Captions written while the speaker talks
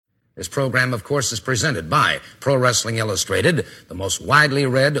This program, of course, is presented by Pro Wrestling Illustrated, the most widely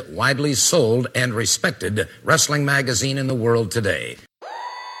read, widely sold, and respected wrestling magazine in the world today.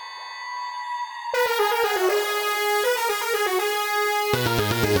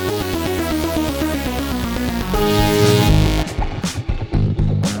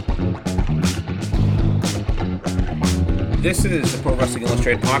 This is the Pro Wrestling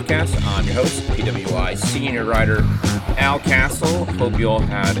Illustrated podcast. I'm your host, PWI senior writer Al Castle. Hope you all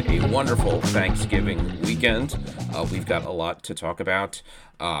had a wonderful Thanksgiving weekend. We've got a lot to talk about.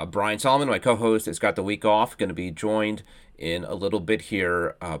 Brian Solomon, my co-host, has got the week off. Going to be joined in a little bit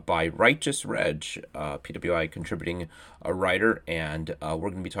here by Righteous Reg, PWI contributing a writer, and we're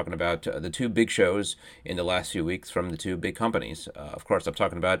going to be talking about the two big shows in the last few weeks from the two big companies. Of course, I'm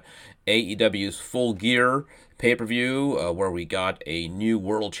talking about AEW's Full Gear pay-per-view, where we got a new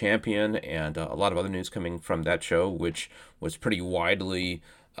world champion and a lot of other news coming from that show, which was pretty widely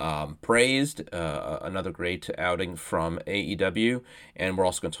praised. Another great outing from AEW. And we're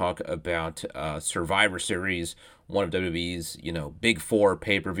also going to talk about Survivor Series, one of WWE's, big four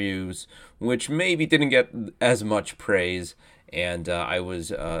pay-per-views, which maybe didn't get as much praise. And I was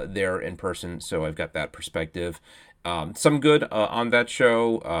there in person, so I've got that perspective. Some good on that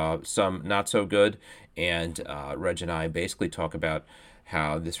show, some not so good. And Reg and I basically talk about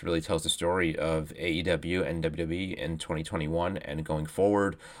how this really tells the story of AEW and WWE in 2021 and going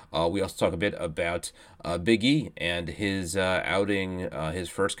forward. We also talk a bit about Big E and his outing, his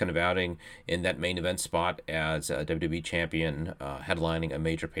first kind of outing in that main event spot as a WWE champion, headlining a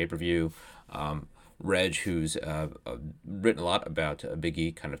major pay-per-view. Reg, who's written a lot about Big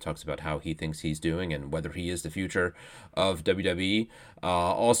E, kind of talks about how he thinks he's doing and whether he is the future of WWE.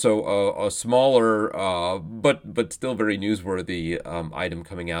 Also, a smaller but still very newsworthy item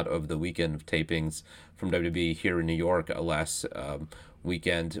coming out of the weekend of tapings from WWE here in New York last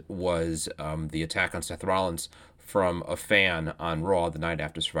weekend was the attack on Seth Rollins from a fan on Raw the night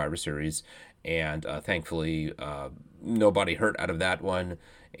after Survivor Series. And thankfully, nobody hurt out of that one.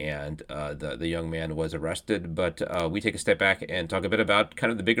 And the young man was arrested. But we take a step back and talk a bit about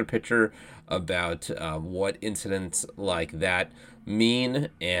kind of the bigger picture about what incidents like that mean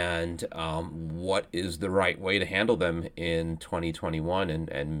and what is the right way to handle them in 2021.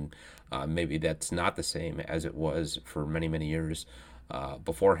 And maybe that's not the same as it was for many, many years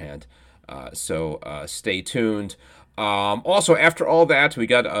beforehand. So stay tuned. Also, after all that, we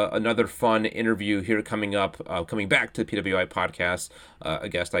got another fun interview here coming up, coming back to the PWI podcast. A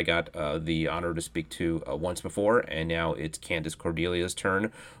guest I got the honor to speak to once before, and now it's Candice Cordelia's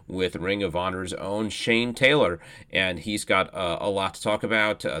turn with Ring of Honor's own Shane Taylor. And he's got a lot to talk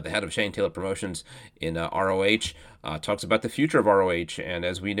about. The head of Shane Taylor Promotions in ROH talks about the future of ROH. And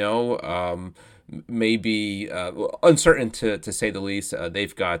as we know, maybe uncertain to say the least.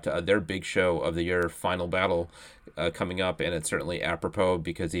 They've got their big show of the year, Final Battle, coming up, and it's certainly apropos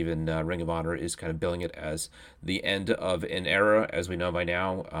because even Ring of Honor is kind of billing it as the end of an era. As we know by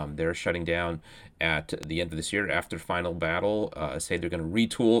now, they're shutting down at the end of this year after Final Battle. Say they're going to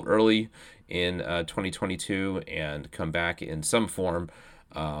retool early in 2022 and come back in some form.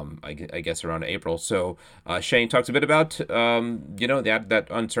 I guess around April. So Shane talks a bit about that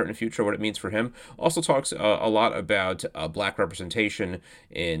uncertain future, what it means for him. Also talks a lot about black representation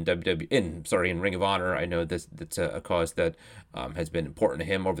in in Ring of Honor. I know that's a cause that has been important to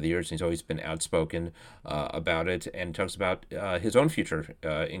him over the years. He's always been outspoken about it, and talks about his own future,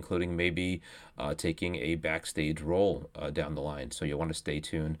 including maybe taking a backstage role down the line. So you'll want to stay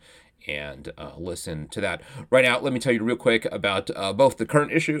tuned and listen to that. Right now, let me tell you real quick about both the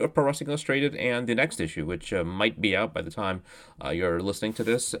current issue of Pro Wrestling Illustrated and the next issue, which might be out by the time you're listening to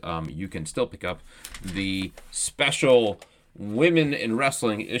this. You can still pick up the special Women in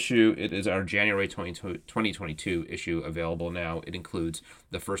Wrestling issue. It is our January 2022 issue available now. It includes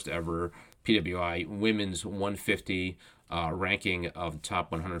the first ever PWI Women's 150 ranking of the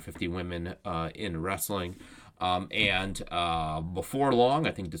top 150 women in wrestling. And before long,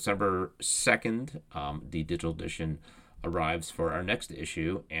 I think December 2nd, the digital edition arrives for our next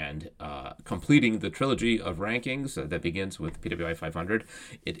issue, and completing the trilogy of rankings that begins with PWI 500.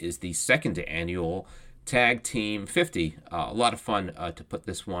 It is the second annual Tag Team 50. A lot of fun to put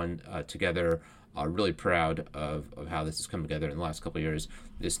this one together. Really proud of how this has come together in the last couple of years.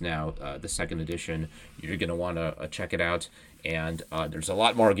 This now the second edition. You're going to want to check it out. And there's a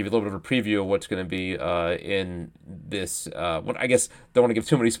lot more. I'll give you a little bit of a preview of what's going to be in this. I guess don't want to give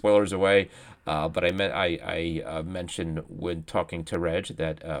too many spoilers away. But I mentioned when talking to Reg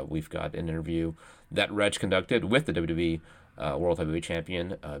that we've got an interview that Reg conducted with the WWE World Heavyweight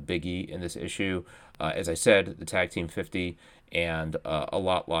Champion Big E in this issue. As I said, the Tag Team 50 and a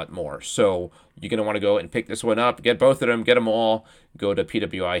lot more. So you're going to want to go and pick this one up. Get both of them. Get them all. Go to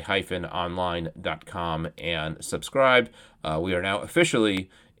pwi-online.com and subscribe. We are now officially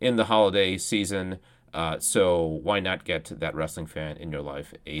in the holiday season. So why not get that wrestling fan in your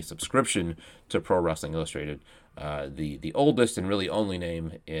life a subscription to Pro Wrestling Illustrated, the oldest and really only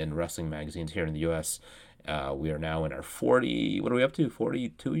name in wrestling magazines here in the U.S. We are now in our what are we up to?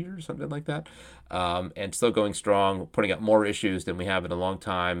 42 years, something like that. And still going strong, putting out more issues than we have in a long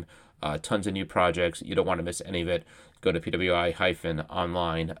time. Tons of new projects. You don't want to miss any of it. Go to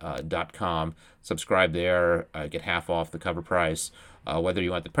pwi-online.com. Subscribe there. Get half off the cover price. Whether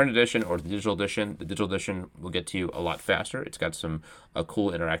you want the print edition or the digital edition will get to you a lot faster. It's got some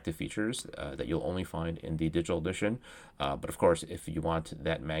cool interactive features that you'll only find in the digital edition. But of course, if you want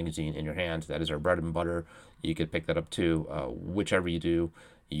that magazine in your hands, that is our bread and butter. You can pick that up too. Whichever you do,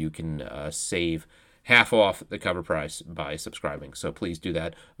 you can save half off the cover price by subscribing. So please do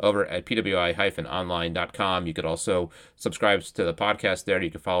that over at pwi-online.com. You could also subscribe to the podcast there. You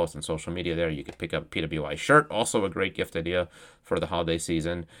can follow us on social media there. You can pick up a PWI shirt, also a great gift idea for the holiday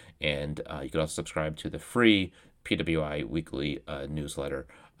season. And you can also subscribe to the free PWI weekly newsletter.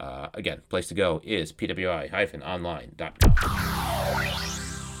 Again, place to go is pwi-online.com.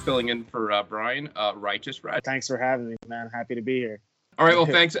 Filling in for Brian, Righteous Red. Thanks for having me, man. Happy to be here. All right. Well,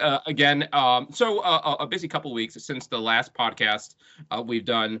 thanks again. So a busy couple of weeks since the last podcast. We've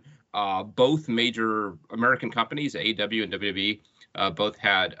done both major American companies, AEW and WWE, both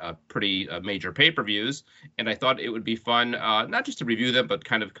had pretty major pay-per-views. And I thought it would be fun, not just to review them, but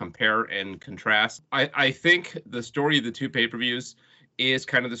kind of compare and contrast. I think the story of the two pay-per-views is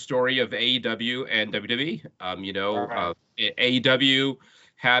kind of the story of AEW and WWE. AEW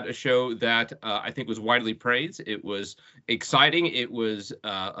had a show that I think was widely praised. It was exciting. It was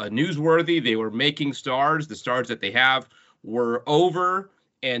newsworthy. They were making stars. The stars that they have were over.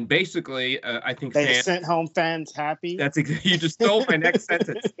 And basically, I think they sent home fans happy. You just stole my next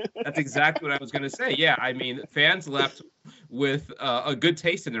sentence. That's exactly what I was going to say. Yeah, I mean, fans left with a good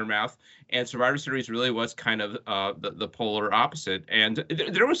taste in their mouth, and Survivor Series really was kind of the polar opposite. And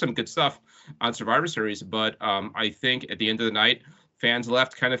there was some good stuff on Survivor Series, but I think at the end of the night, fans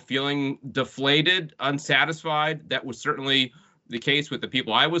left kind of feeling deflated, unsatisfied. That was certainly the case with the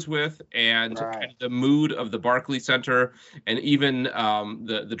people I was with, and kind of the mood of the Barclays Center, and even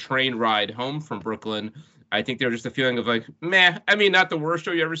the train ride home from Brooklyn. I think there was just a feeling of like, meh. I mean, not the worst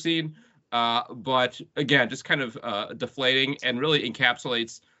show you ever seen, but again, just kind of deflating, and really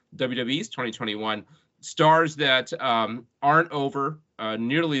encapsulates WWE's 2021 stars that aren't over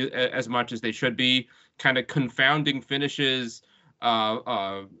nearly as much as they should be. Kind of confounding finishes.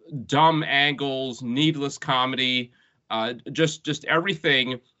 Dumb angles, needless comedy, just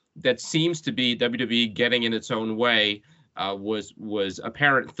everything that seems to be WWE getting in its own way was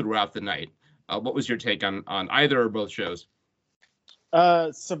apparent throughout the night. What was your take on either or both shows?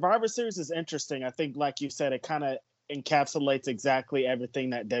 Survivor Series is interesting. I think, like you said, it kind of encapsulates exactly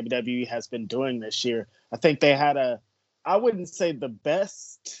everything that WWE has been doing this year. I think they had I wouldn't say the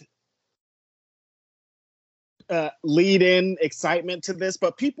best lead in excitement to this,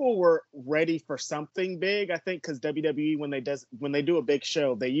 but people were ready for something big. I think because WWE, when they do a big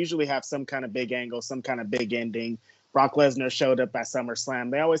show, they usually have some kind of big angle, some kind of big ending. Brock Lesnar showed up at SummerSlam.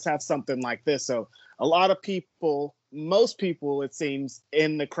 They always have something like this. So a lot of people, most people, it seems,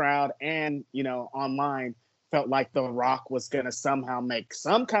 in the crowd and online, felt like The Rock was going to somehow make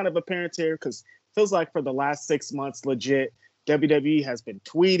some kind of appearance here, because it feels like for the last 6 months, legit, WWE has been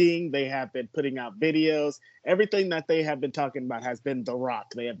tweeting. They have been putting out videos. Everything that they have been talking about has been The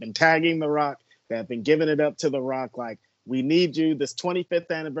Rock. They have been tagging The Rock. They have been giving it up to The Rock. Like, we need you, this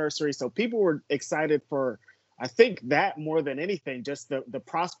 25th anniversary. So people were excited for, I think, that more than anything, just the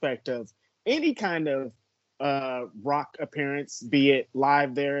prospect of any kind of Rock appearance, be it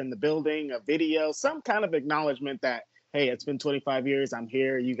live there in the building, a video, some kind of acknowledgement that, hey, it's been 25 years. I'm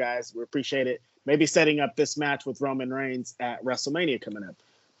here. You guys, we appreciate it. Maybe setting up this match with Roman Reigns at WrestleMania coming up.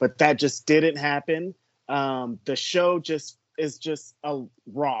 But that just didn't happen. The show is just a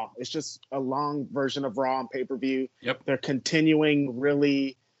Raw. It's just a long version of Raw on pay-per-view. Yep. They're continuing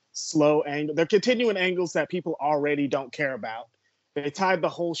really slow angles. They're continuing angles that people already don't care about. They tied the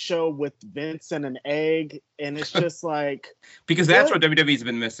whole show with Vince and an egg, and it's just like... because that's what WWE's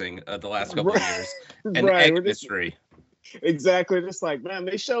been missing the last couple of years. An egg mystery. Exactly. Just like, man,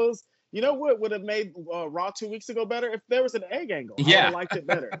 they shows... You know what would have made Raw 2 weeks ago better? If there was an egg angle. I would have liked it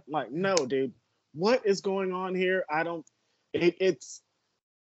better. Like, no, dude. What is going on here? It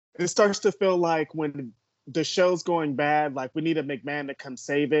starts to feel like when the show's going bad. Like, we need a McMahon to come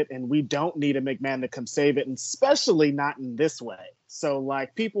save it, and we don't need a McMahon to come save it, and especially not in this way. So,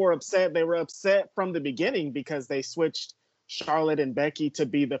 like, people were upset. They were upset from the beginning because they switched Charlotte and Becky to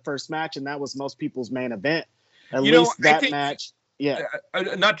be the first match, and that was most people's main event. At least that match. Yeah.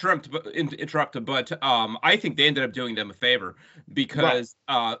 Not interrupted, but I think they ended up doing them a favor because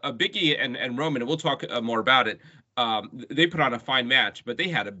Biggie and Roman, and we'll talk more about it, they put on a fine match, but they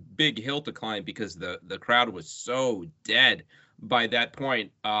had a big hill to climb because the crowd was so dead by that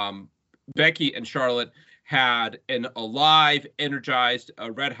point. Becky and Charlotte had an alive, energized,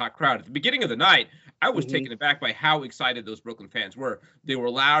 red-hot crowd. At the beginning of the night, I was taken aback by how excited those Brooklyn fans were. They were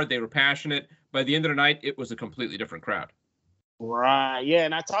loud. They were passionate. By the end of the night, it was a completely different crowd. Right. Yeah,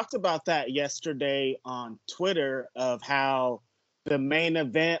 and I talked about that yesterday on Twitter of how the main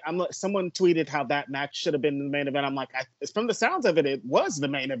event, someone tweeted how that match should have been the main event. I'm like, from the sounds of it, it was the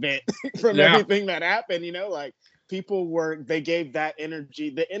main event from everything that happened, like they gave that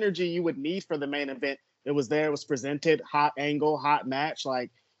energy, the energy you would need for the main event. It was there, it was presented, hot angle, hot match. Like,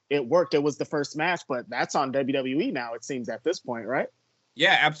 it worked. It was the first match, but that's on WWE now, it seems, at this point, right?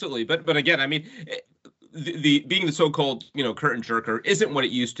 Yeah, absolutely. But again, I mean, the being the so-called, curtain jerker isn't what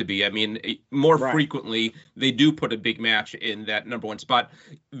it used to be. I mean, more frequently, they do put a big match in that number one spot.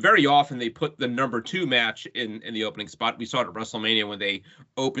 Very often, they put the number two match in the opening spot. We saw it at WrestleMania when they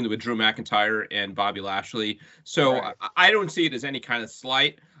opened with Drew McIntyre and Bobby Lashley. So I don't see it as any kind of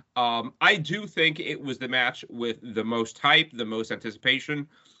slight. I do think it was the match with the most hype, the most anticipation,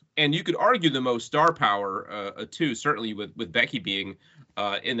 and you could argue the most star power, too, certainly with Becky being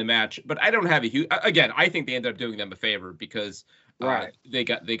in the match. But I don't have a huge. Again, I think they ended up doing them a favor because they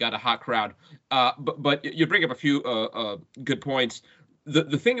got a hot crowd. But you bring up a few good points.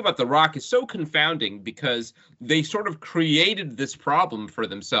 The thing about The Rock is so confounding because they sort of created this problem for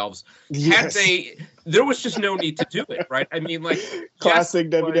themselves. Yes. There was just no need to do it, right? I mean, like,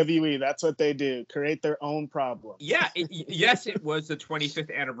 classic WWE. That's what they do. Create their own problem. Yeah. It was the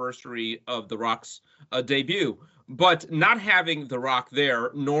 25th anniversary of The Rock's debut, but not having The Rock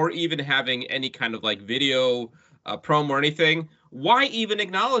there, nor even having any kind of like video promo or anything. Why even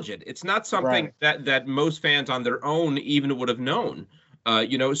acknowledge it? It's not something that most fans on their own even would have known.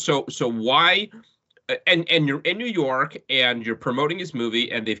 So why? And you're in New York and you're promoting his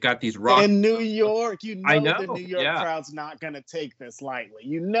movie and they've got these rock in New York. The New York crowd's not going to take this lightly.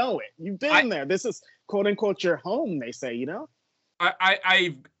 You know it. You've been there. This is quote unquote your home. They say.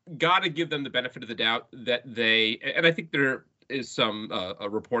 I've got to give them the benefit of the doubt that and I think there is some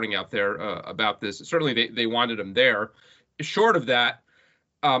reporting out there about this. Certainly they wanted him there. Short of that,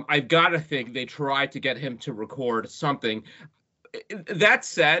 I've got to think they tried to get him to record something. That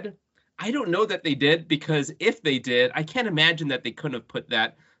said, I don't know that they did, because if they did, I can't imagine that they couldn't have put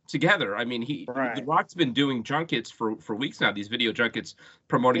that together. I mean, The Rock's been doing junkets for weeks now, these video junkets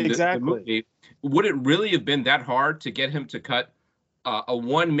promoting the movie. Would it really have been that hard to get him to cut a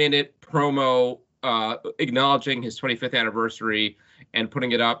 1-minute promo acknowledging his 25th anniversary and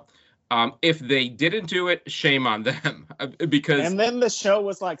putting it up? If they didn't do it, shame on them. And then the show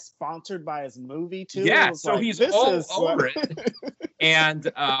was like sponsored by his movie too. Yeah, so like, he's all over it. And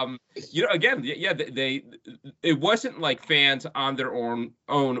again, it wasn't like fans on their own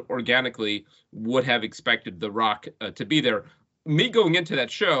organically would have expected The Rock to be there. Me going into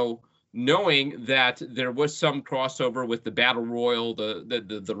that show, knowing that there was some crossover with the Battle Royal,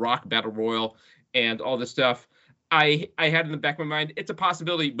 the Rock Battle Royal, and all this stuff, I had in the back of my mind, it's a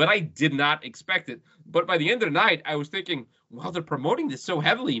possibility, but I did not expect it. But by the end of the night, I was thinking, well, they're promoting this so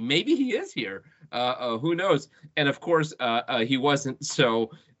heavily. Maybe he is here. Who knows? And of course, he wasn't.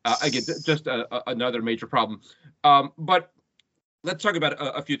 So again, just another major problem. But let's talk about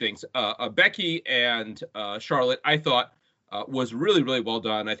a few things. Becky and Charlotte, I thought, was really, really well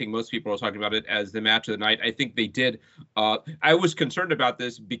done. I think most people are talking about it as the match of the night. I think they did. I was concerned about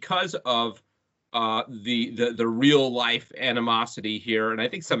this because of the real life animosity here, and I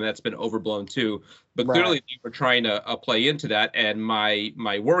think some of that's been overblown too. But clearly they were trying to play into that, and my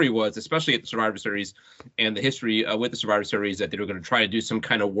worry was, especially at the Survivor Series and the history with the Survivor Series, that they were going to try to do some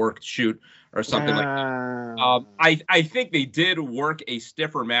kind of work shoot or something like that. I think they did work a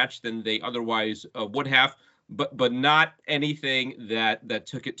stiffer match than they otherwise would have, but not anything that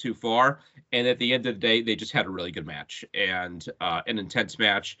took it too far. And at the end of the day, they just had a really good match and an intense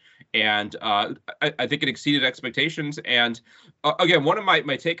match. And I think it exceeded expectations. And again, one of my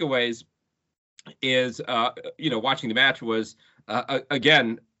takeaways is, watching the match was,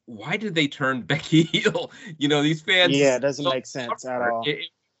 again, why did they turn Becky heel? These fans. Yeah, it doesn't make sense at all.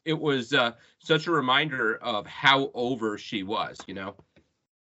 It was such a reminder of how over she was,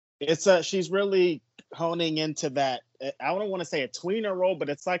 She's really honing into that. I don't want to say a tweener role, but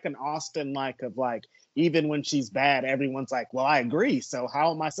it's like an Austin like of like, even when she's bad, everyone's like, well, I agree. So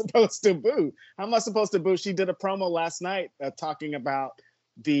how am I supposed to boo? How am I supposed to boo? She did a promo last night talking about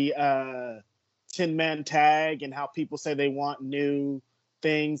the 10-man tag and how people say they want new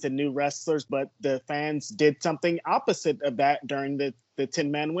things and new wrestlers, but the fans did something opposite of that during the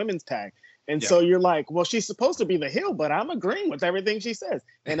 10-man women's tag. And so you're like, well, she's supposed to be the heel, but I'm agreeing with everything she says.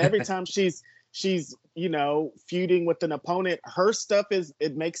 And every time she's feuding with an opponent, her stuff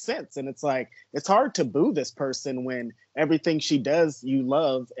it makes sense. And it's like, it's hard to boo this person when everything she does you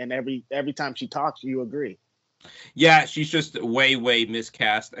love, and every time she talks you agree. Yeah, she's just way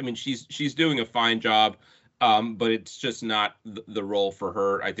miscast. I mean, she's doing a fine job, but it's just not the role for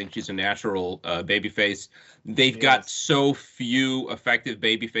her. I think she's a natural babyface. They've got so few effective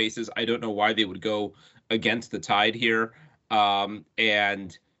babyfaces. I don't know why they would go against the tide here.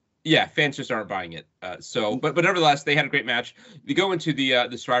 And yeah, fans just aren't buying it. But nevertheless, they had a great match. We go into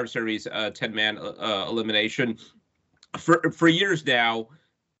the Survivor Series 10-man elimination. For years now,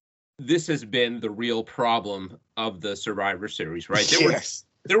 this has been the real problem of the Survivor Series, right?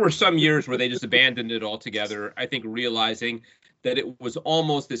 There were some years where they just abandoned it altogether, I think realizing that it was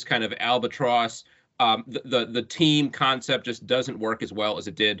almost this kind of albatross. The team concept just doesn't work as well as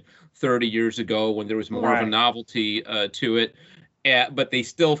it did 30 years ago when there was more of a novelty to it. But they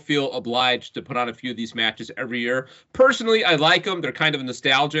still feel obliged to put on a few of these matches every year. Personally, I like them. They're kind of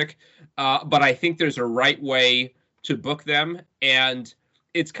nostalgic, but I think there's a right way to book them. And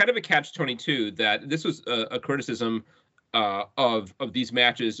it's kind of a catch-22 that this was a criticism of these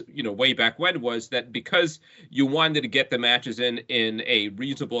matches, way back when, was that because you wanted to get the matches in a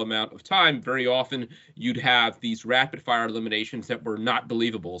reasonable amount of time, very often you'd have these rapid-fire eliminations that were not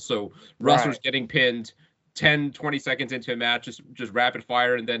believable. So wrestlers getting pinned 10, 20 seconds into a match, just rapid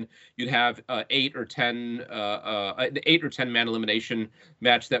fire, and then you'd have an 8 or 10 man elimination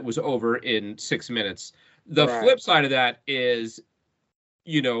match that was over in 6 minutes. The flip side of that is,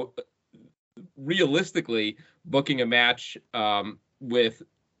 realistically, booking a match with,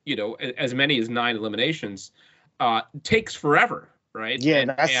 as many as 9 eliminations takes forever, right? Yeah,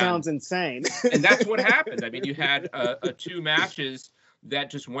 that sounds insane. And that's what happened. I mean, you had 2 matches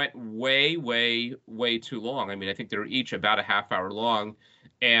that just went way too long. I mean, I think they were each about a half hour long.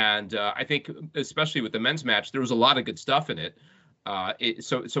 And I think, especially with the men's match, there was a lot of good stuff in it.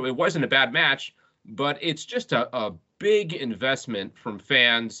 So it wasn't a bad match, but it's just a big investment from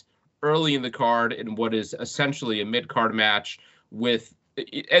fans early in the card in what is essentially a mid-card match with,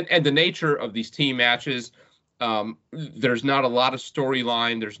 and the nature of these team matches, there's not a lot of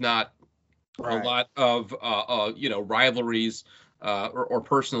storyline. There's not a lot of, rivalries or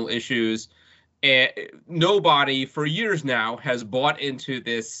personal issues. And nobody for years now has bought into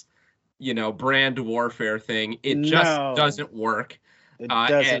this, brand warfare thing. It just doesn't work. It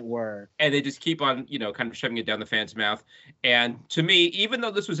doesn't work. And they just keep on, kind of shoving it down the fans' mouth. And to me, even though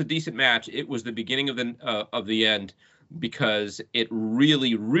this was a decent match, it was the beginning of the end, because it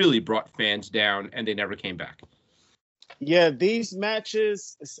really brought fans down, and they never came back. Yeah, these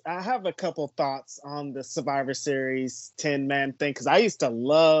matches, I have a couple thoughts on the Survivor Series 10-man thing, because I used to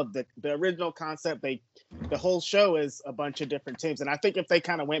love the original concept. The whole show is a bunch of different teams. And I think if they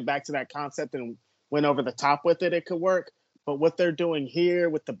kind of went back to that concept and went over the top with it, it could work. But what they're doing here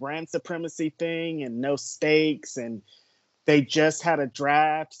with the brand supremacy thing and no stakes, and they just had a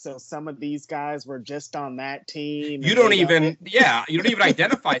draft, so some of these guys were just on that team. You don't even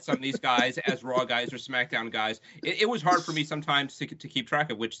identify some of these guys as Raw guys or SmackDown guys. It was hard for me sometimes to keep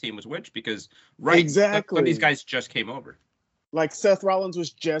track of which team was which, because some of these guys just came over. Like Seth Rollins was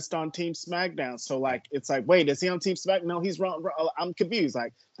just on Team SmackDown, so like it's like, wait, is he on Team SmackDown? No, he's wrong. I'm confused.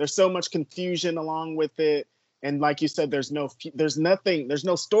 Like there's so much confusion along with it. And like you said, there's no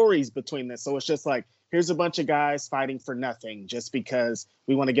stories between this. So it's just like, here's a bunch of guys fighting for nothing just because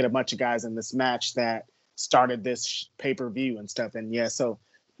we want to get a bunch of guys in this match that started this pay-per-view and stuff. And yeah, so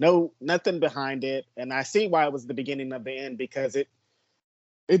nothing behind it. And I see why it was the beginning of the end, because it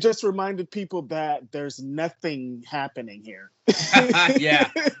just reminded people that there's nothing happening here. Yeah,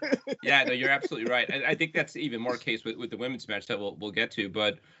 no, you're absolutely right. I think that's even more case with the women's match that we'll get to.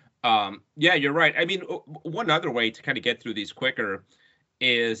 But yeah, you're right. I mean, one other way to kind of get through these quicker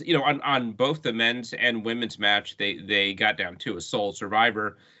is, on both the men's and women's match, they got down to a sole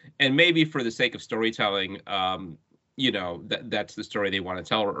survivor. And maybe for the sake of storytelling, that's the story they want to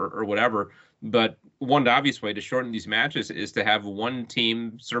tell or whatever. But one obvious way to shorten these matches is to have one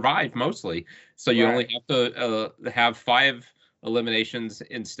team survive mostly. So you only have to have 5 eliminations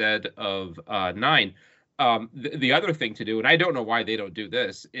instead of 9. The other thing to do, and I don't know why they don't do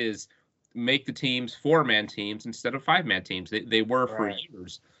this, is make the teams 4-man teams instead of 5-man teams. They were for Right.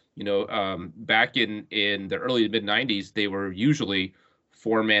 years. Back in the early to mid 90s, they were usually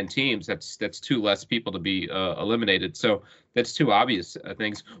 4-man teams. That's 2 less people to be eliminated. So that's 2 obvious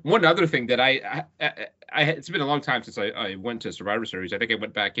things. One other thing that I it's been a long time since I went to Survivor Series. I think I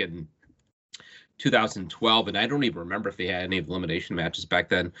went back in 2012, and I don't even remember if they had any elimination matches back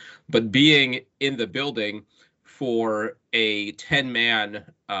then. But being in the building for a 10-man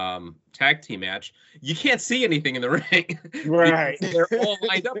tag team match, you can't see anything in the ring. Right. They're all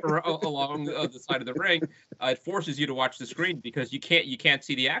lined up along the side of the ring. It forces you to watch the screen because you can't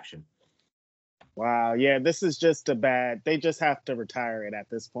see the action. Wow. Yeah, this is just they just have to retire it at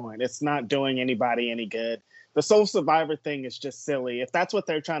this point. It's not doing anybody any good. The Sole Survivor thing is just silly. If that's what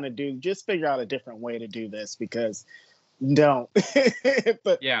they're trying to do, just figure out a different way to do this, because don't.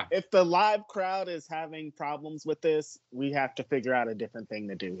 If the live crowd is having problems with this, we have to figure out a different thing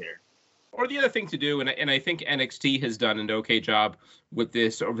to do here. Or the other thing to do, and I think NXT has done an okay job with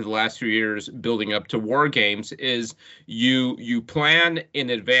this over the last few years, building up to War Games, is you plan in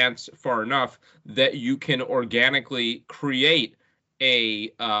advance far enough that you can organically create a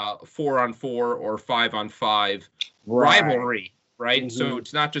 4-on-4 or 5-on-5 rivalry, right? Mm-hmm. So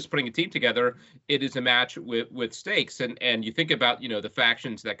it's not just putting a team together; it is a match with stakes. And you think about the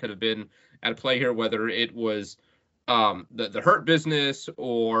factions that could have been at play here, whether it was the Hurt Business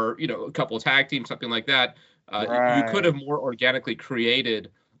or a couple of tag teams, something like that. You could have more organically created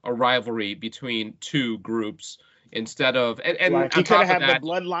a rivalry between 2 groups instead of and like you could have had the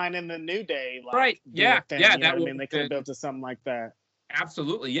Bloodline and the New Day, right? Yeah, that would they could have built to something like that.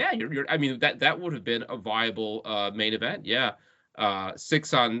 Absolutely, yeah. I mean, that would have been a viable main event. Yeah,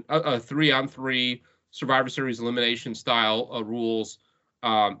 3-on-3 Survivor Series elimination style rules.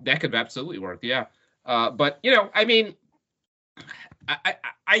 That could have absolutely worked. Yeah. But I mean,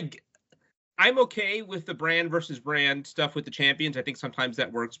 I'm okay with the brand versus brand stuff with the champions. I think sometimes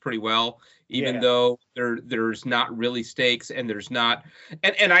that works pretty well, even though there's not really stakes and there's not.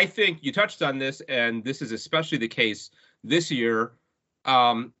 And I think you touched on this, and this is especially the case this year.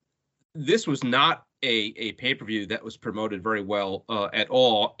 This was not a pay-per-view that was promoted very well at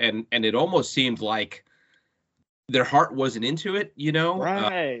all, and it almost seemed like their heart wasn't into it,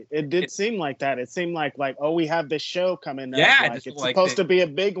 Right. It did seem like that. It seemed like, oh, we have this show coming up. Yeah, it's supposed to be a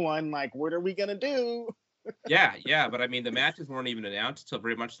big one. Like, what are we gonna do? Yeah. But I mean, the matches weren't even announced until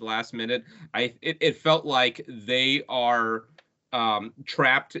very much the last minute. It felt like they are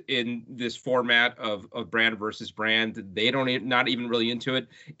trapped in this format of brand versus brand. They not even really into it.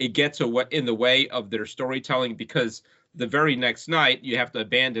 It gets in the way of their storytelling, because the very next night you have to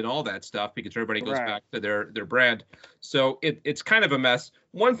abandon all that stuff because everybody goes back to their brand. So it's kind of a mess.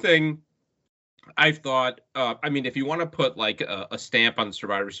 One thing I've thought, I mean, if you want to put like a stamp on the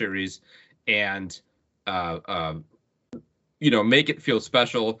Survivor Series and make it feel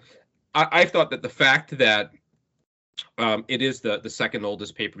special, I thought that the fact that it is the second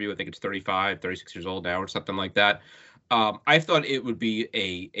oldest pay-per-view, I think it's 36 years old now or something like that. I thought it would be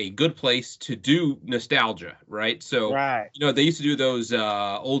a good place to do nostalgia, right? So, they used to do those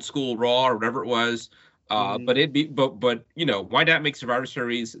old school Raw or whatever it was. But why not make Survivor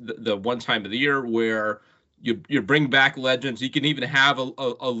Series the one time of the year where you bring back legends? You can even have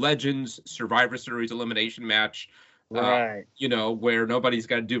a Legends Survivor Series elimination match, where nobody's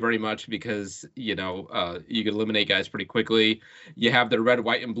got to do very much because you can eliminate guys pretty quickly. You have the red,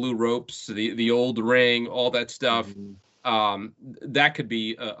 white, and blue ropes, the old ring, all that stuff. That could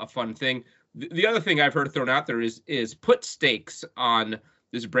be a fun thing. The other thing I've heard thrown out there is put stakes on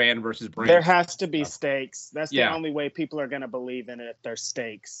this brand versus brand. There has to be stakes. That's the only way people are going to believe in it, if there's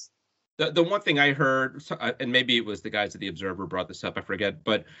stakes. The one thing I heard, and maybe it was the guys at the Observer brought this up, I forget,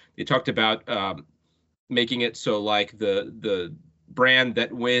 but they talked about making it so like the brand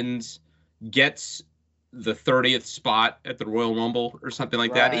that wins gets the 30th spot at the Royal Rumble or something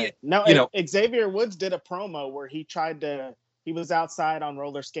like that. No, Xavier Woods did a promo where he was outside on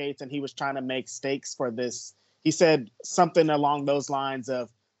roller skates and he was trying to make stakes for this. He said something along those lines of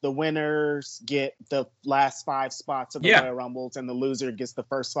the winners get the last 5 spots of the Royal Rumbles and the loser gets the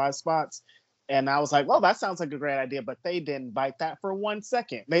first 5 spots. And I was like, well, that sounds like a great idea, but they didn't bite that for 1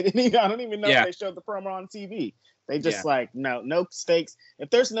 second. They didn't. I don't even know if they showed the promo on TV. They just no stakes. If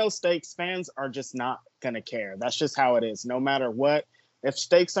there's no stakes, fans are just not going to care. That's just how it is. No matter what, if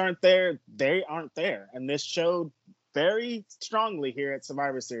stakes aren't there, they aren't there. And this showed very strongly here at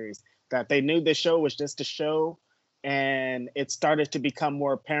Survivor Series that they knew this show was just a show. And it started to become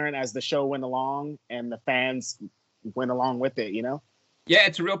more apparent as the show went along and the fans went along with it, Yeah,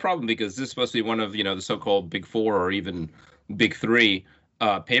 it's a real problem because this is supposed to be one of, the so-called big four or even big three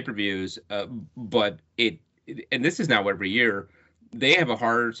pay-per-views. But and this is now every year, they have a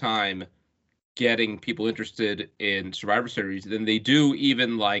harder time getting people interested in Survivor Series than they do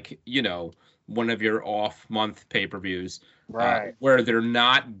even like, one of your off-month pay-per-views, Right. where they're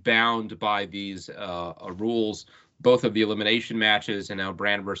not bound by these rules, both of the elimination matches and now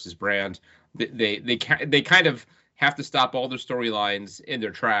brand versus brand. They kind of have to stop all their storylines in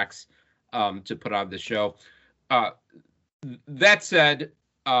their tracks to put on the show. That said,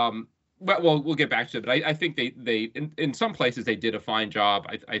 well, we'll get back to it, but I think they in some places they did a fine job.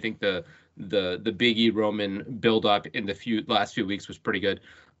 I think the Big E Roman build up in the last few weeks was pretty good.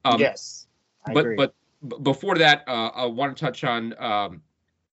 Yes, I agree. But before that, I want to touch on.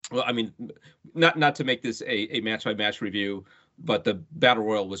 Well, I mean, not to make this a match by match review, but the Battle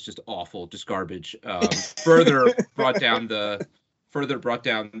Royal was just awful, just garbage. Further brought down the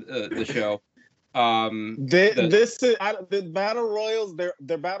show. The battle royals,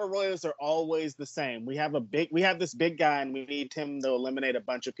 their battle royals are always the same. We have this big guy and we need him to eliminate a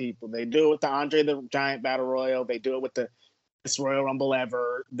bunch of people. They do it with the Andre the Giant battle royal. They do it with the best Royal Rumble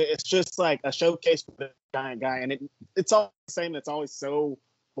ever. It's just like a showcase for the giant guy, and it's all the same. It's always so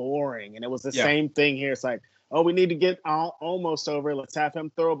boring, and it was the same thing here. It's like, oh, we need to get almost over. Let's have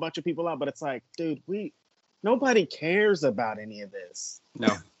him throw a bunch of people out. But it's like, dude, nobody cares about any of this.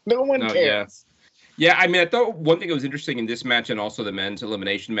 No, no one cares. Yeah, I mean, I thought one thing that was interesting in this match and also the men's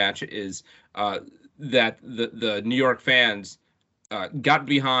elimination match is that the New York fans got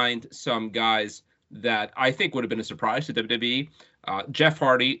behind some guys that I think would have been a surprise to WWE. Jeff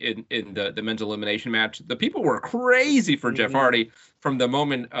Hardy in the men's elimination match. The people were crazy for Jeff Hardy from the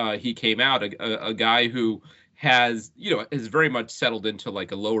moment he came out. A guy who has very much settled into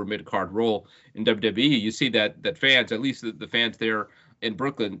like a lower mid-card role in WWE. You see that fans, at least the fans there in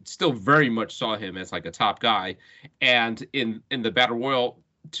Brooklyn, still very much saw him as like a top guy. And in the Battle Royal,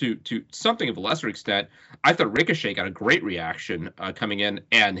 to something of a lesser extent, I thought Ricochet got a great reaction coming in,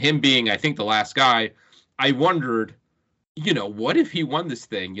 and him being, I think, the last guy, I wondered, what if he won this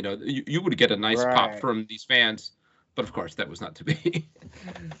thing? You would get a nice pop from these fans, but of course that was not to be.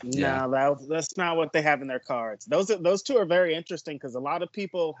 No, that's not what they have in their cards. Those two are very interesting because a lot of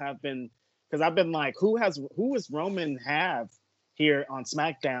people have been, because I've been like, who is Roman have here on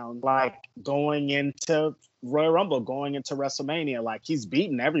SmackDown, like going into Royal Rumble, going into WrestleMania, like he's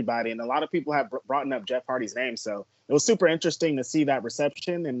beaten everybody, and a lot of people have brought up Jeff Hardy's name. So it was super interesting to see that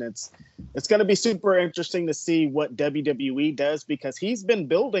reception, and it's going to be super interesting to see what WWE does, because he's been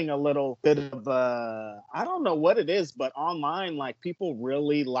building a little bit of I don't know what it is, but online, like people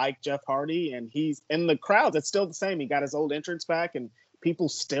really like Jeff Hardy, and he's in the crowds. It's still the same. He got his old entrance back, and people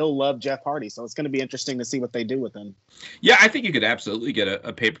still love Jeff Hardy, so it's going to be interesting to see what they do with him. Yeah, I think you could absolutely get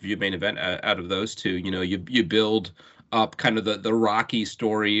a pay-per-view main event out of those two. You build up kind of the Rocky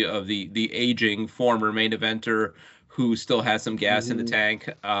story of the aging former main eventer who still has some gas in the tank.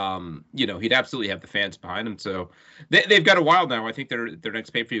 He'd absolutely have the fans behind him. So they've got a while now. I think their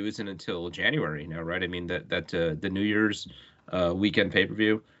next pay-per-view isn't until January now, right? I mean, that the New Year's weekend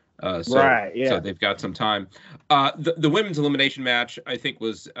pay-per-view. So they've got some time. The women's elimination match, I think,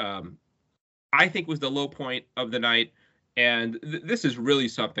 was the low point of the night, and this is really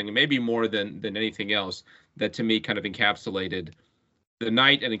something, maybe more than anything else, that to me kind of encapsulated the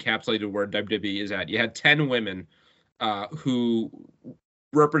night and encapsulated where WWE is at. You had 10 women who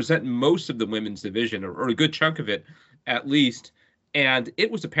represent most of the women's division, or a good chunk of it, at least, and it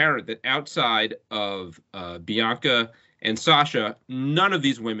was apparent that outside of Bianca and Sasha, none of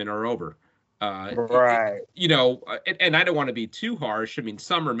these women are over. Right. And I don't want to be too harsh. I mean,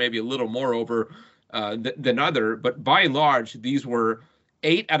 some are maybe a little more over than other, but by and large, these were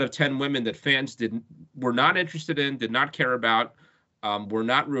 8 out of 10 women that fans were not interested in, did not care about, were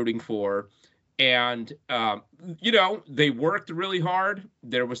not rooting for. And, they worked really hard.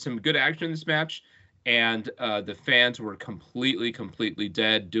 There was some good action in this match. And the fans were completely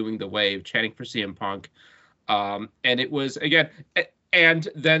dead, doing the wave, chanting for CM Punk. And it was, again, and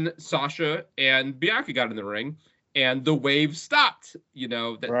then Sasha and Bianca got in the ring, and the wave stopped,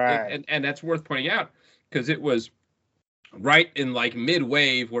 and that's worth pointing out, because it was right in like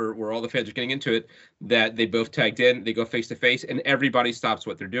mid-wave where all the fans are getting into it, that they both tagged in, they go face-to-face, and everybody stops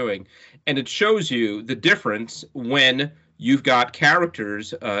what they're doing. And it shows you the difference when you've got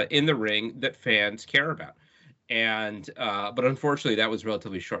characters in the ring that fans care about. And but unfortunately, that was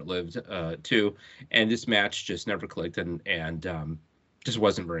relatively short-lived too. And this match just never clicked, and just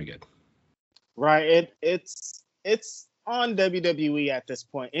wasn't very good. Right. It's on WWE at this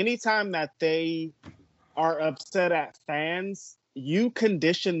point. Anytime that they are upset at fans, you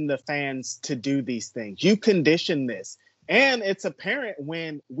condition the fans to do these things. You condition this. And it's apparent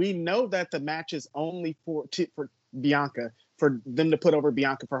when we know that the match is only for Bianca, for them to put over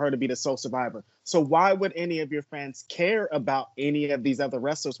Bianca, for her to be the sole survivor. So why would any of your fans care about any of these other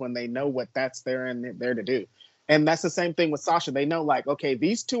wrestlers when they know what that's there to do? And that's the same thing with Sasha. They know, like, okay,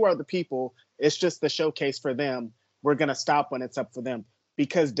 these two are the people. It's just the showcase for them. We're going to stop when it's up for them,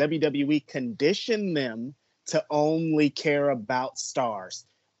 because WWE conditioned them to only care about stars,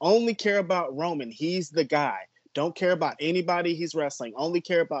 only care about Roman. He's the guy. Don't care about anybody he's wrestling. Only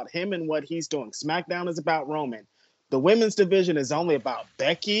care about him and what he's doing. SmackDown is about Roman. The women's division is only about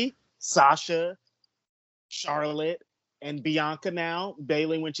Becky, Sasha, Charlotte, and Bianca now,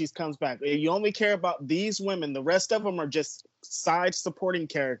 Bayley when she comes back. You only care about these women. The rest of them are just side supporting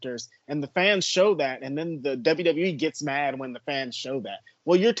characters, and the fans show that, and then the WWE gets mad when the fans show that.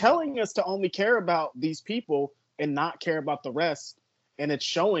 Well, you're telling us to only care about these people and not care about the rest, and it's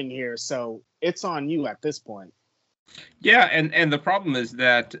showing here, so it's on you at this point. Yeah, and the problem is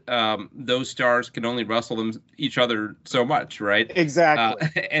that those stars can only wrestle each other so much, right? Exactly.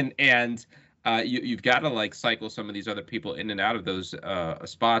 You've got to like cycle some of these other people in and out of those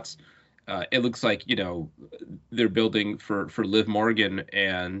spots. It looks like, you know, they're building for Liv Morgan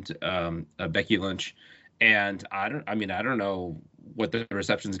and Becky Lynch, and I don't know what the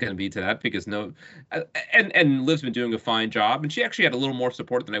reception is going to be to that, because and Liv's been doing a fine job, and she actually had a little more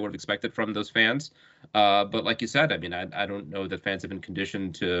support than I would have expected from those fans. But like you said, I mean, I don't know that fans have been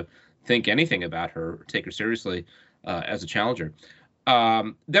conditioned to think anything about her or take her seriously as a challenger.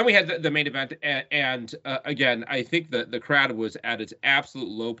 Then we had the main event, and again, I think the crowd was at its absolute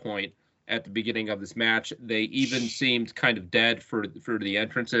low point at the beginning of this match. They even seemed kind of dead for the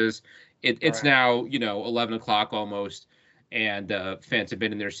entrances. It's right now, 11 o'clock almost, and fans have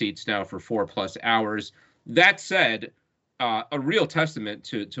been in their seats now for 4+ hours. That said, a real testament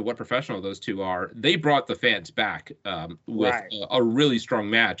to what professional those two are. They brought the fans back with a really strong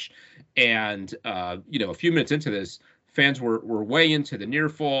match. And, a few minutes into this, fans were way into the near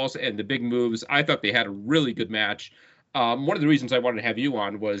falls and the big moves. I thought they had a really good match. One of the reasons I wanted to have you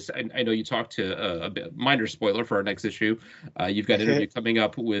on was, I know you talked to a minor spoiler for our next issue. You've got an interview coming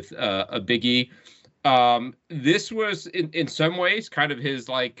up with a Big E. This was in some ways kind of his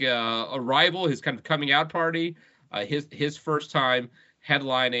arrival, his kind of coming out party, his first time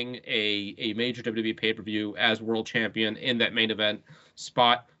headlining a major WWE pay-per-view as world champion in that main event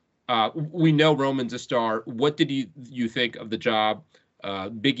spot. We know Roman's a star. What did you think of the job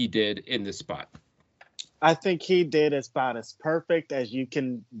Big E did in this spot? I think he did about as perfect as you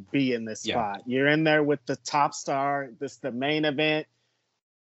can be in this spot. You're in there with the top star. This is the main event.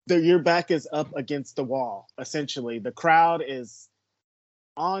 Your back is up against the wall, essentially. The crowd is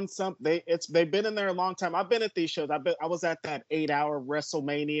on something. They've been in there a long time. I've been at these shows. I was at that 8-hour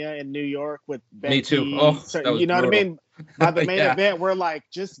WrestleMania in New York with Becky. Me too. Oh, so, you know brutal. what I mean? By the main event, we're like,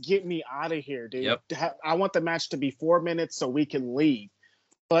 just get me out of here, dude. Yep. I want the match to be 4 minutes so we can leave.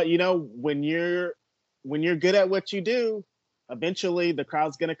 But when you're good at what you do, eventually the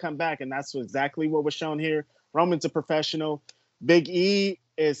crowd's going to come back. And that's exactly what was shown here. Roman's a professional. Big E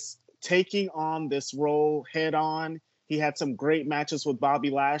is taking on this role head on. He had some great matches with Bobby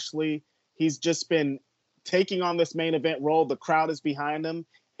Lashley. He's just been taking on this main event role. The crowd is behind him.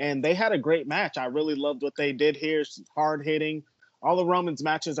 And they had a great match. I really loved what they did here. Hard hitting. All of Roman's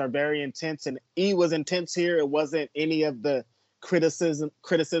matches are very intense. And E was intense here. It wasn't any of the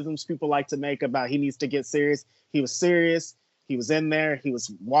criticisms people like to make about he needs to get serious. He was serious. He was in there. He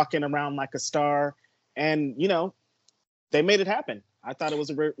was walking around like a star. And, they made it happen. I thought it was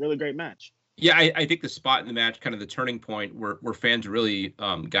a really great match. Yeah, I think the spot in the match, kind of the turning point where fans really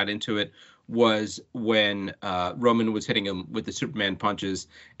got into it, was when Roman was hitting him with the Superman punches,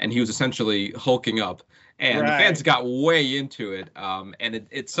 and he was essentially hulking up. And the fans got way into it. And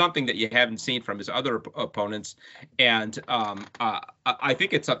it's something that you haven't seen from his other opponents. And I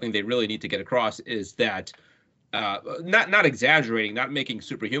think it's something they really need to get across, is that not exaggerating, not making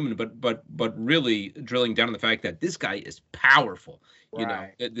superhuman, but really drilling down on the fact that this guy is powerful.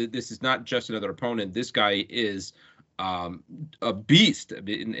 This is not just another opponent. This guy is a beast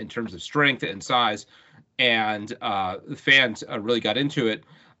in terms of strength and size, and the fans really got into it.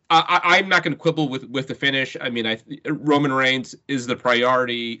 I'm not going to quibble with the finish. I mean, Roman Reigns is the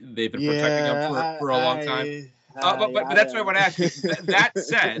priority. They've been protecting him for a long time. But that's what I want to ask you. That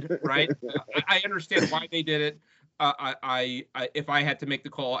said, right, I understand why they did it. If I had to make the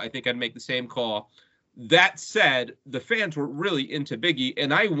call, I think I'd make the same call. That said, the fans were really into Big E,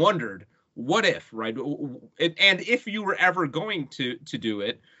 and I wondered, what if, right? And if you were ever going to do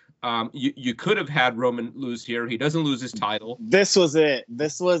it, You could have had Roman lose here. He doesn't lose his title. This was it.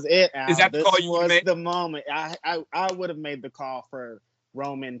 Al. Is that the call you made? This was the moment. I would have made the call for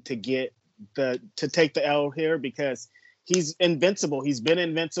Roman to take the L here because he's invincible. He's been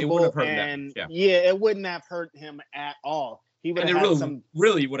invincible, and it wouldn't have hurt him at all. He would have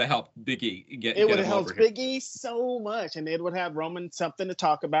really would have helped Big E get. It would have helped Big E so much, and it would have Roman something to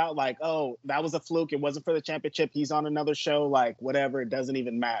talk about. Like, oh, that was a fluke. It wasn't for the championship. He's on another show. Like, whatever. It doesn't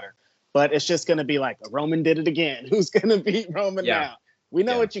even matter. But it's just gonna be like Roman did it again. Who's gonna beat Roman now? We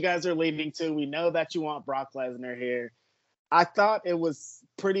know what you guys are leading to. We know that you want Brock Lesnar here. I thought it was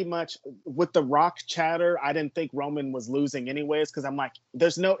pretty much with the Rock chatter. I didn't think Roman was losing anyways because I'm like,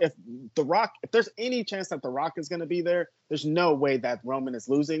 if there's any chance that the Rock is going to be there, there's no way that Roman is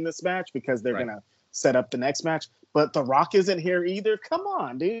losing this match because they're going to set up the next match. But the Rock isn't here either. Come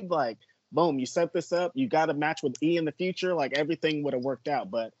on, dude. Like, boom, you set this up. You got a match with E in the future. Like, everything would have worked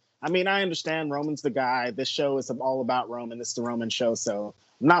out. But I mean, I understand Roman's the guy. This show is all about Roman. It's the Roman show. So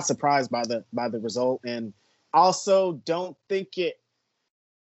I'm not surprised by the result. And also, don't think it.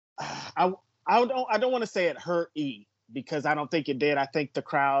 I don't want to say it hurt E because I don't think it did. I think the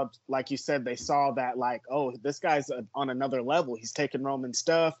crowd, like you said, they saw that like, oh, this guy's on another level. He's taking Roman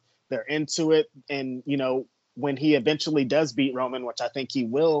stuff. They're into it, and when he eventually does beat Roman, which I think he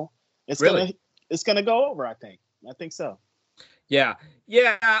will, it's gonna go over. I think so. Yeah.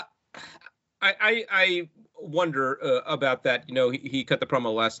 I wonder about that. He cut the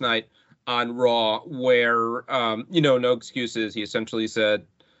promo last night on Raw where, no excuses. He essentially said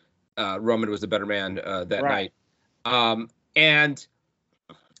Roman was the better man that night.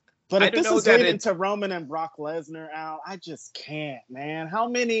 But if this is leading to Roman and Brock Lesnar, Al, I just can't, man. How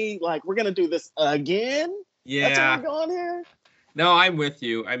many, we're going to do this again? Yeah. That's where we're going here? No, I'm with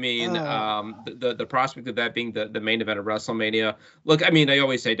you. I mean, the prospect of that being the main event of WrestleMania. Look, I mean, I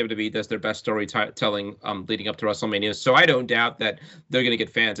always say WWE does their best storytelling leading up to WrestleMania, so I don't doubt that they're going to get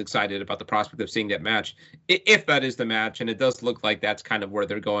fans excited about the prospect of seeing that match, if that is the match, and it does look like that's kind of where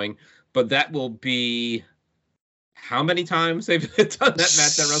they're going. But that will be how many times they've done that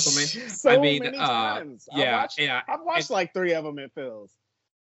match at WrestleMania? Many times. I've watched like 3 of them. It feels.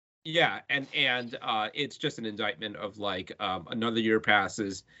 Yeah, and it's just an indictment of another year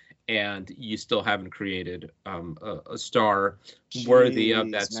passes and you still haven't created a star worthy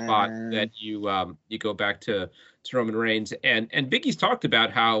of that spot that you go back to Roman Reigns. And Big E's talked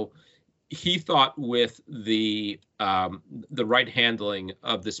about how he thought with the right handling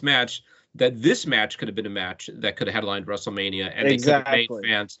of this match that this match could have been a match that could have headlined WrestleMania and they could have made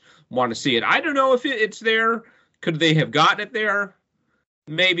fans want to see it. I don't know if it's there. Could they have gotten it there?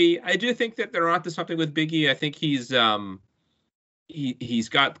 Maybe. I do think that they're onto something with Big E. I think he's got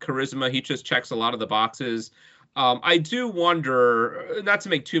charisma. He just checks a lot of the boxes. I do wonder, not to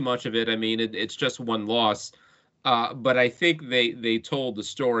make too much of it. I mean, it's just one loss. But I think they told the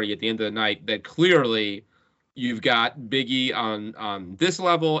story at the end of the night that clearly you've got Big E on this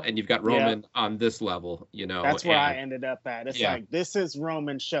level and you've got Roman on this level. That's where I ended up at. It's like, this is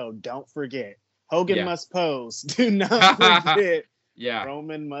Roman's show. Don't forget. Hogan must pose. Do not forget. Yeah,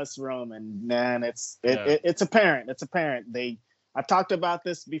 Roman must Roman. Man, it's apparent. It's apparent. I've talked about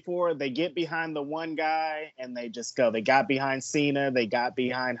this before. They get behind the one guy and they just go. They got behind Cena. They got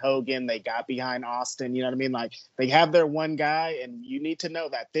behind Hogan. They got behind Austin. You know what I mean? Like, they have their one guy, and you need to know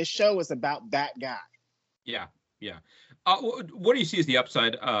that this show is about that guy. Yeah. What do you see as the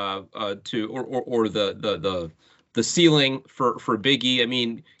upside to or the ceiling for Big E? I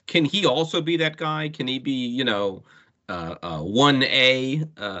mean, can he also be that guy? Can he be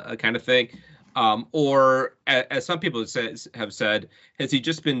 1A kind of thing? Or as some people have said, has he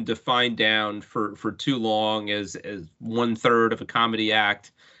just been defined down for too long as 1/3 of a comedy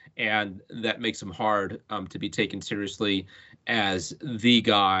act, and that makes him hard to be taken seriously as the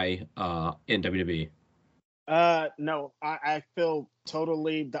guy in WWE? No, I feel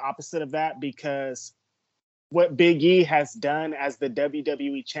totally the opposite of that, because what Big E has done as the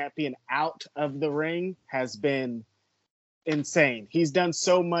WWE champion out of the ring has been insane. He's done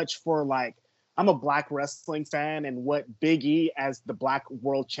so much for, I'm a black wrestling fan, and what Big E as the black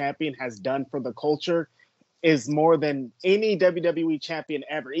world champion has done for the culture is more than any WWE champion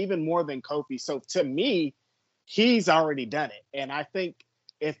ever, even more than Kofi. So to me, he's already done it. And I think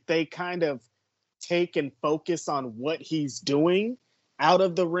if they kind of take and focus on what he's doing out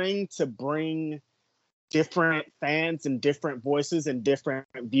of the ring to bring different fans and different voices and different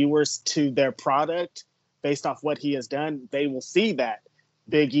viewers to their product based off what he has done, they will see that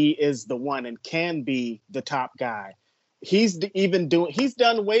Big E is the one and can be the top guy. he's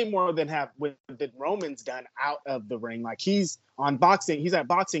done way more than Roman's done out of the ring. Like he's at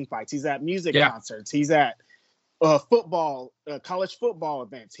boxing fights, he's at music concerts, he's at football, college football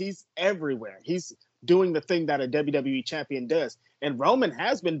events. He's everywhere. He's doing the thing that a WWE champion does. And Roman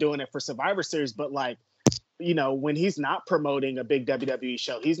has been doing it for Survivor Series, but like, you know, when he's not promoting a big WWE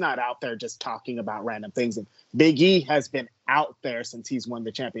show, he's not out there just talking about random things. And Big E has been out there since he's won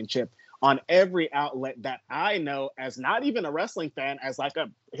the championship on every outlet that I know, as not even a wrestling fan, as like a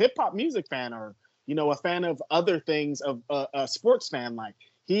hip hop music fan, or, you know, a fan of other things, of a sports fan. Like,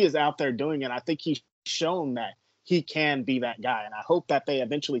 he is out there doing it. I think he's shown that he can be that guy. And I hope that they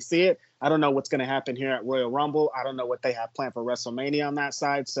eventually see it. I don't know what's going to happen here at Royal Rumble. I don't know what they have planned for WrestleMania on that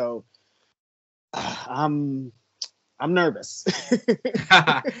side. So I'm nervous.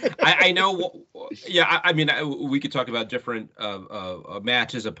 I know. Yeah, I mean, we could talk about different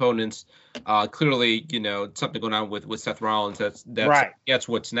matches, opponents. Clearly, you know, something going on with Seth Rollins. That's right. That's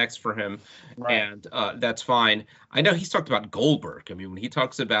what's next for him, right. And that's fine. I know he's talked about Goldberg. I mean, when he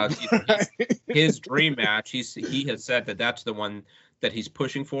talks about his dream match, he has said that that's the one that he's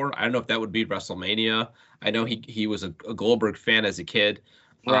pushing for. I don't know if that would be WrestleMania. I know he was a Goldberg fan as a kid.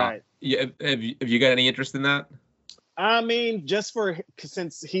 Right. Have you got any interest in that? I mean,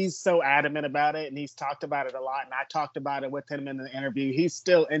 since he's so adamant about it and he's talked about it a lot, and I talked about it with him in the interview, he's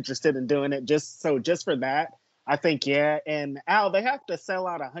still interested in doing it. Just for that, I think, yeah. And Al, they have to sell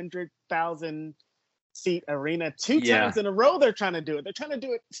out 100,000 seat arena two times in a row. They're trying to do it. They're trying to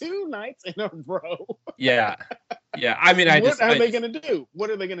do it 2 nights in a row. Yeah. I mean, what are they going to do? What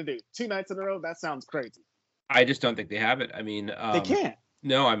are they going to do? 2 nights in a row? That sounds crazy. I just don't think they have it. I mean, they can't.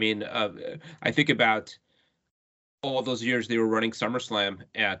 No, I mean, I think about all those years they were running SummerSlam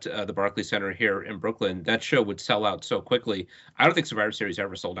at the Barclays Center here in Brooklyn. That show would sell out so quickly. I don't think Survivor Series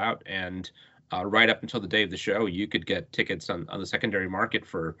ever sold out. And right up until the day of the show, you could get tickets on the secondary market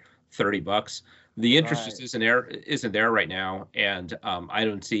for $30. The interest just isn't there right now. And I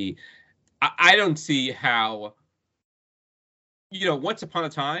don't see how. You know, once upon a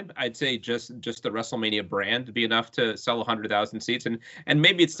time, I'd say just the WrestleMania brand to be enough to sell 100,000 seats, and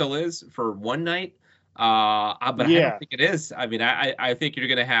maybe it still is for one night. But I don't think it is. I mean, I think you're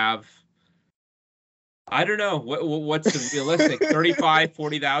going to have, I don't know, what's the realistic 35,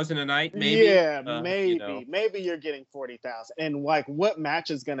 40,000 a night, maybe. Yeah, maybe. You know. Maybe you're getting 40,000, and like, what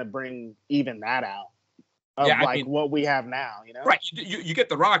match is going to bring even that out? What we have now, you know. Right, you get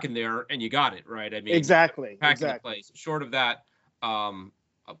The Rock in there, and you got it, right? I mean, exactly. The place. Short of that.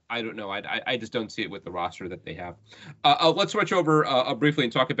 I don't know. I just don't see it with the roster that they have. Let's switch over briefly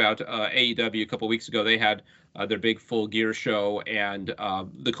and talk about AEW. A couple weeks ago, they had their big Full Gear show, and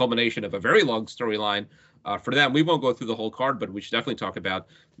the culmination of a very long storyline for them. We won't go through the whole card, but we should definitely talk about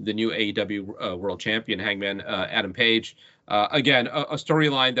the new AEW World Champion, Hangman Adam Page. Again, a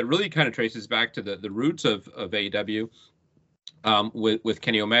storyline that really kind of traces back to the roots of AEW. With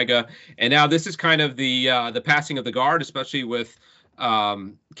Kenny Omega, and now this is kind of the passing of the guard, especially with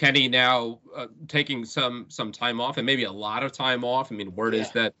Kenny now taking some time off, and maybe a lot of time off. I mean, word is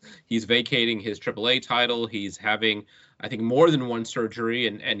that he's vacating his AAA title. He's having, I think, more than one surgery,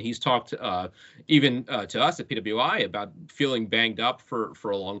 and he's talked even to us at PWI about feeling banged up for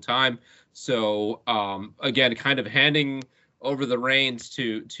a long time. So again, kind of handing over the reins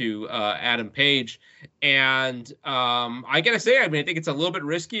to Adam Page. And I got to say, I mean, I think it's a little bit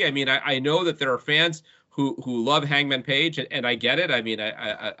risky. I mean, I know that there are fans who love Hangman Page, and I get it. I mean,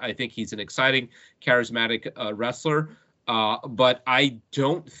 I think he's an exciting, charismatic wrestler. But I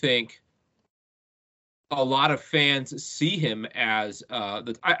don't think a lot of fans see him as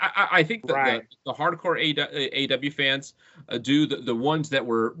I think that the hardcore AEW fans do, the ones that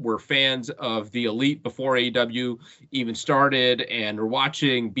were fans of the Elite before AEW even started and are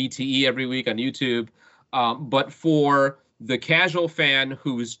watching BTE every week on YouTube. But for the casual fan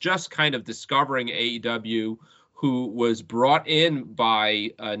who's just kind of discovering AEW, who was brought in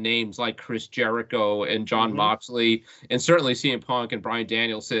by names like Chris Jericho and Jon Moxley, and certainly CM Punk and Bryan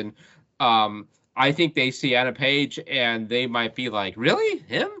Danielson, I think they see Adam Page and they might be like, really?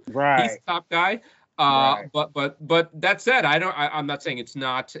 Him? Right. He's the top guy. But that said, I'm not saying it's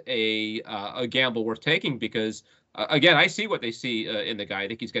not a gamble worth taking, because again, I see what they see in the guy. I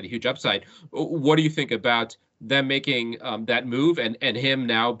think he's got a huge upside. What do you think about them making that move and him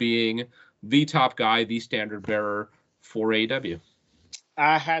now being the top guy, the standard bearer for AEW?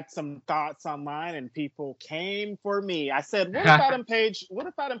 I had some thoughts online, and people came for me. I said, "What if Adam Page? What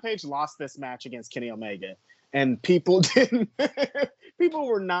if Adam Page lost this match against Kenny Omega?" And people didn't. People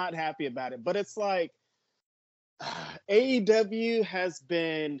were not happy about it. But it's like AEW has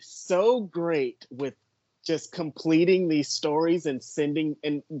been so great with just completing these stories and sending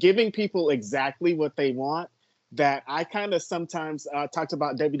and giving people exactly what they want, that I kind of sometimes talked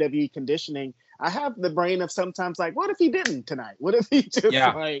about WWE conditioning. I have the brain of sometimes like, what if he didn't tonight? What if he just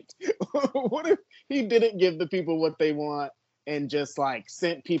like, what if he didn't give the people what they want and just like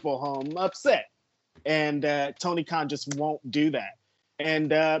sent people home upset? And Tony Khan just won't do that. And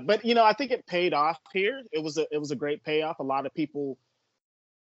but you know, I think it paid off here. It was a great payoff. A lot of people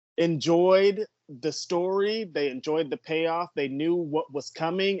enjoyed the story. They enjoyed the payoff. They knew what was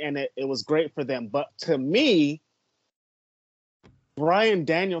coming, and it was great for them. But to me, Bryan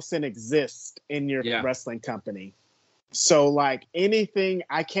Danielson exists in your wrestling company. So like anything,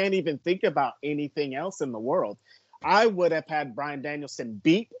 I can't even think about anything else in the world. I would have had Bryan Danielson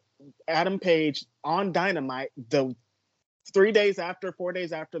beat Adam Page on Dynamite the 4 days after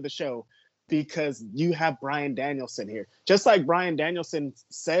the show, because you have Bryan Danielson here. Just like Bryan Danielson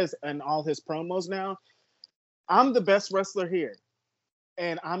says in all his promos now, I'm the best wrestler here,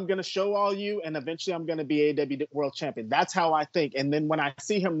 and I'm going to show all you, and eventually I'm going to be AEW World Champion. That's how I think. And then when I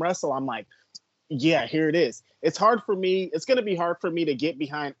see him wrestle, I'm like, yeah, here it is. It's going to be hard for me to get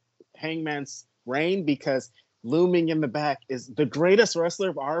behind Hangman's reign, because looming in the back is the greatest wrestler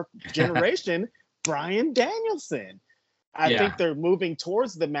of our generation, Bryan Danielson. I think they're moving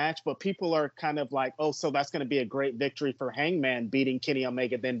towards the match, but people are kind of like, oh, so that's going to be a great victory for Hangman, beating Kenny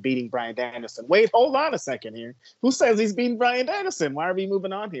Omega, then beating Bryan Danielson. Wait, hold on a second here. Who says he's beating Bryan Danielson? Why are we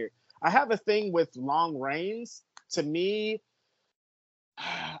moving on here? I have a thing with long reigns. To me,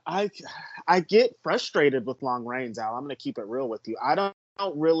 I get frustrated with long reigns, Al. I'm going to keep it real with you. I'm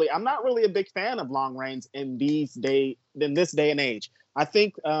not really a big fan of long reigns in this day and age. I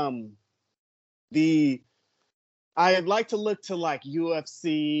think I'd like to look to like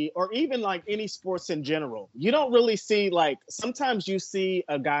UFC or even like any sports in general. You don't really see, like, sometimes you see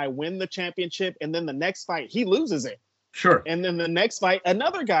a guy win the championship and then the next fight he loses it. Sure. And then the next fight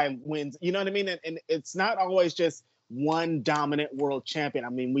another guy wins. You know what I mean? And it's not always just one dominant world champion. I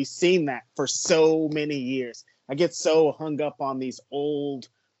mean, we've seen that for so many years. I get so hung up on these old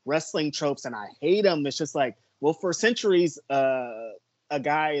wrestling tropes and I hate them. It's just like, well, for centuries, a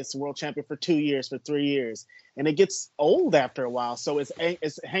guy is world champion for 2 years, for 3 years, and it gets old after a while. So is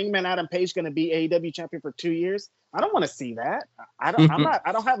Hangman Adam Page going to be AEW champion for 2 years? I don't want to see that. I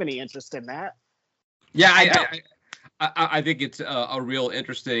don't have any interest in that. Yeah, I think it's a real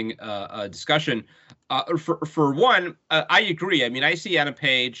interesting discussion. For one, I agree. I mean, I see Adam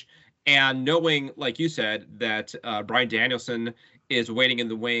Page, and knowing, like you said, that Bryan Danielson is waiting in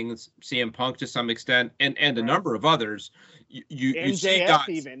the wings, CM Punk to some extent, and a number of others. You see guys,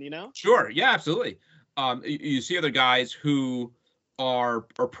 even, you know? Sure, yeah, absolutely. You see other guys who are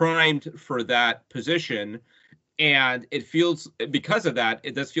primed for that position, and it feels, because of that,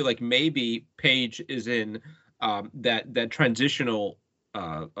 it does feel like maybe Page is in that transitional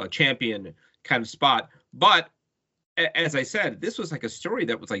champion kind of spot. But as I said, this was like a story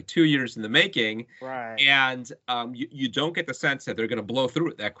that was like 2 years in the making, right? And you don't get the sense that they're going to blow through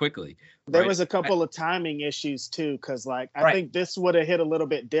it that quickly. There was a couple of timing issues too, because like I think this would have hit a little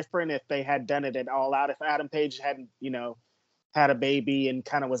bit different if they had done it at All Out. If Adam Page hadn't, had a baby and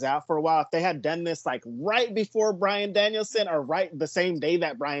kind of was out for a while, if they had done this like right before Bryan Danielson or right the same day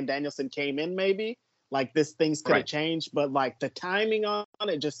that Bryan Danielson came in, maybe like things could have changed. But like the timing on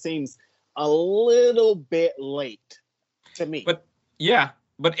it just seems a little bit late to me. But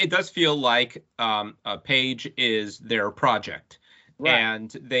it does feel like Page is their project, and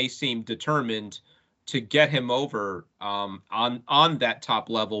they seem determined to get him over on that top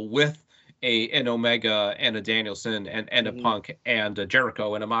level with an Omega and a Danielson and a Punk and a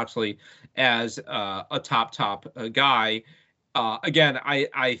Jericho and a Moxley as a top guy. Again,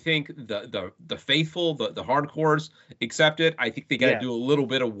 I think the faithful, the hardcores accept it. I think they got to do a little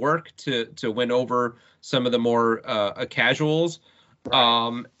bit of work to win over some of the more casuals.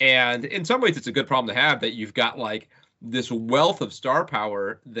 Right. And in some ways, it's a good problem to have, that you've got like this wealth of star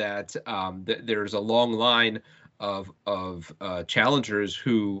power that there's a long line of challengers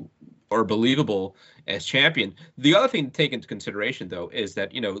who are believable as champion. The other thing to take into consideration, though, is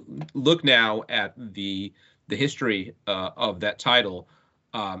that, look now at the history of that title.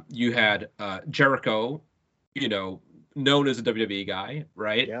 You had Jericho, known as a WWE guy,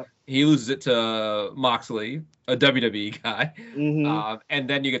 right? Yep. He loses it to Moxley, a WWE guy. Mm-hmm. And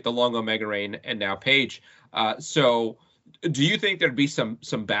then you get the long Omega reign and now Page. So do you think there'd be some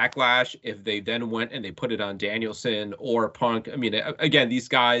backlash if they then went and they put it on Danielson or Punk? I mean, again, these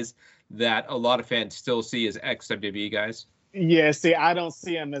guys that a lot of fans still see as ex-WWE guys. Yeah, see, I don't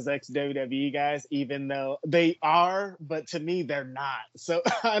see them as ex WWE guys, even though they are, but to me, they're not. So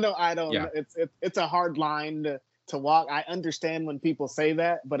I don't. Yeah. It's a hard line to walk. I understand when people say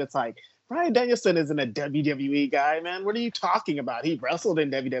that, but it's like Bryan Danielson isn't a WWE guy, man. What are you talking about? He wrestled in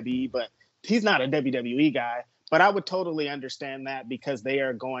WWE, but he's not a WWE guy. But I would totally understand that because they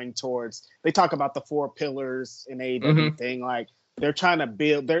are going towards. They talk about the 4 pillars in AEW thing, like they're trying to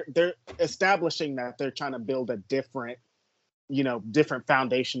build. They're establishing that they're trying to build a different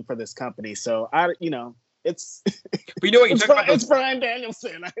foundation for this company. So it's but you know what you talk about it's Bryan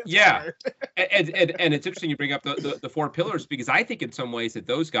Danielson. Yeah. and it's interesting you bring up the 4 pillars, because I think in some ways that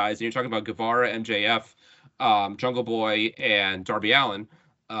those guys, and you're talking about Guevara, MJF, Jungle Boy, and Darby Allin,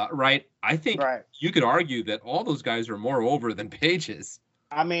 right? I think you could argue that all those guys are more over than Page is.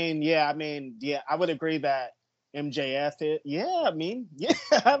 I would agree that MJF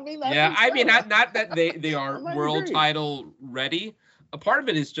not that they are world title ready. A part of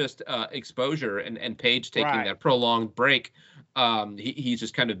it is just exposure and Page taking that prolonged break. He's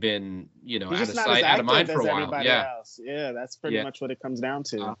just kind of been, out of sight, out of mind for a while. Yeah, that's pretty much what it comes down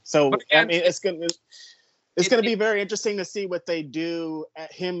to. It's gonna be very interesting to see what they do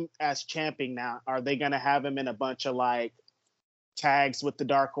at him as champion now. Are they gonna have him in a bunch of like tags with the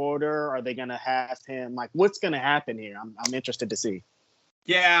Dark Order? Are they gonna have him what's gonna happen here? I'm interested to see.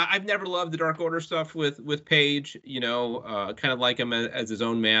 Yeah, I've never loved the Dark Order stuff with Page. Kind of like him as his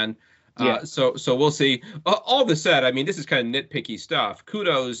own man. So we'll see. All this said, this is kind of nitpicky stuff.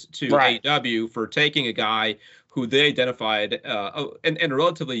 Kudos to AEW for taking a guy who they identified, and a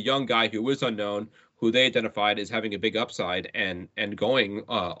relatively young guy who was unknown, who they identified as having a big upside, and going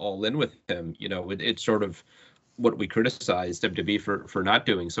all in with him. It's sort of what we criticized WWE for not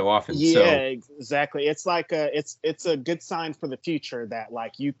doing so often. Exactly. It's like it's a good sign for the future that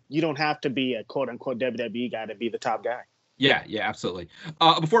you don't have to be a quote unquote WWE guy to be the top guy. Yeah, absolutely.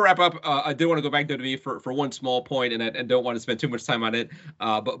 Before I wrap up, I did want to go back to WWE for one small point, and I don't want to spend too much time on it.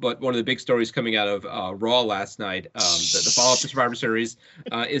 But one of the big stories coming out of Raw last night, the follow-up to Survivor Series,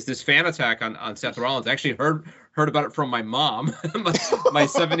 is this fan attack on Seth Rollins. I actually heard about it from my mom, my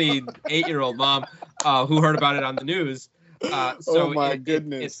 78-year-old mom, who heard about it on the news. So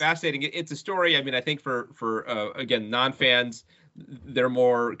goodness, it's fascinating. It's a story. I think for again, non-fans, they're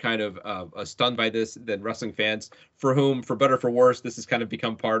more kind of stunned by this than wrestling fans, for whom, for better or for worse, this has kind of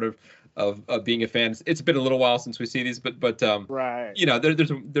become part of being a fan. It's been a little while since we see these, but there's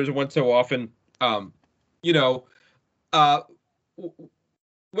one so often. Well,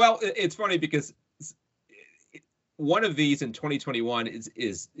 it's funny because one of these in 2021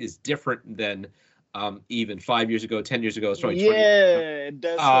 is different than even 5 years ago, 10 years ago. It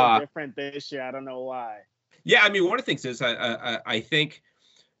does feel different this year. I don't know why. Yeah, one of the things is I think,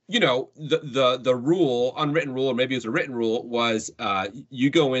 the rule, unwritten rule, or maybe it was a written rule, was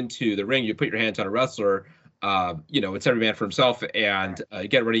you go into the ring, you put your hands on a wrestler, it's every man for himself, and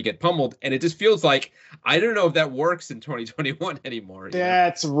get ready to get pummeled. And it just feels like, I don't know if that works in 2021 anymore.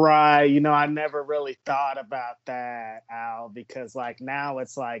 That's right. I never really thought about that, Al, because now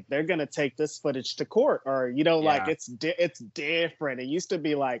it's they're going to take this footage to court, or, it's different. It used to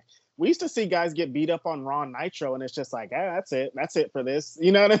be we used to see guys get beat up on Raw and Nitro, and it's just that's it for this.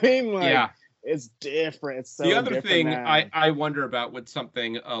 You know what I mean? It's different. It's so different. The other thing I wonder about with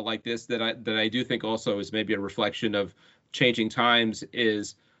something like this that I do think also is maybe a reflection of changing times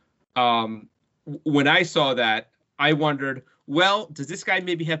is when I saw that, I wondered, well, does this guy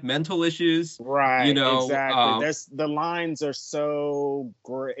maybe have mental issues? Right. Exactly. The lines are so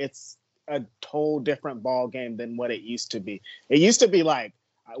great. It's a whole different ball game than what it used to be. It used to be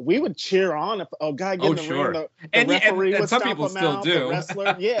we would cheer on if a guy get in the ring. The referee would some people still do. The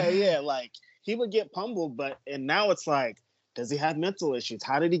wrestler, he would get pummeled, and now it's does he have mental issues?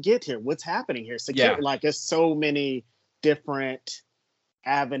 How did he get here? What's happening here? There's so many different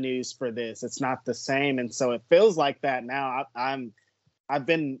avenues for this. It's not the same, and so it feels like that now. I've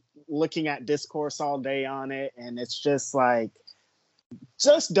been looking at discourse all day on it, and it's just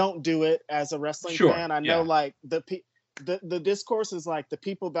just don't do it as a wrestling fan. I know the discourse is the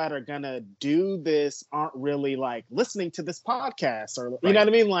people that are gonna do this aren't really listening to this podcast, or you know what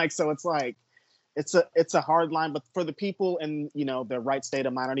I mean. So it's a hard line, but for the people in the right state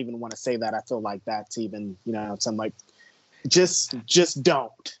of mind, I don't even want to say that. I feel like that's even some just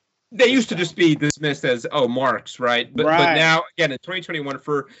don't. They used to just be dismissed as marks, right? But now again in 2021,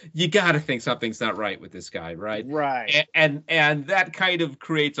 you got to think something's not right with this guy, right? Right. And that kind of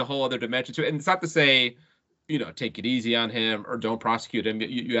creates a whole other dimension to it. And it's not to say, take it easy on him or don't prosecute him.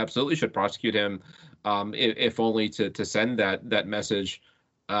 You absolutely should prosecute him, if only to send that message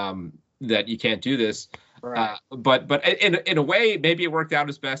that you can't do this. Right. But in a way, maybe it worked out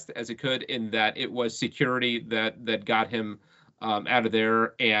as best as it could in that it was security that got him out of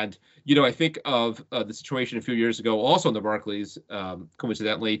there. And, I think of the situation a few years ago, also in the Barclays,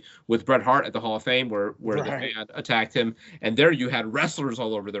 coincidentally, with Bret Hart at the Hall of Fame, where the fan attacked him. And there you had wrestlers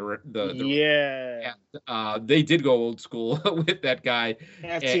all over yeah. And, they did go old school with that guy.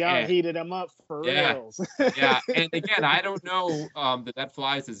 FTR heated him up for reals. Yeah. And again, I don't know that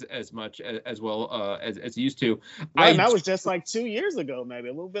flies as much as well as it used to. Right, that was just like 2 years ago, maybe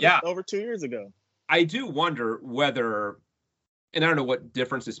a little bit over 2 years ago. I do wonder whether, and I don't know what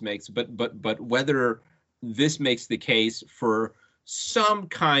difference this makes, but whether this makes the case for some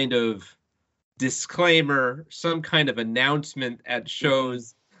kind of disclaimer, some kind of announcement at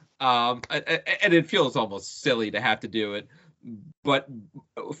shows. And it feels almost silly to have to do it. But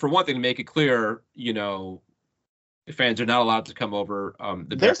for one thing, to make it clear, fans are not allowed to come over.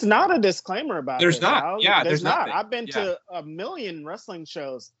 There's not a disclaimer about There's this, not. Al. Yeah, there's not. nothing. I've been to a million wrestling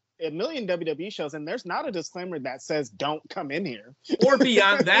shows, a million WWE shows, and there's not a disclaimer that says don't come in here. Or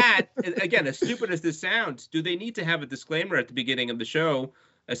beyond that, again, as stupid as this sounds, do they need to have a disclaimer at the beginning of the show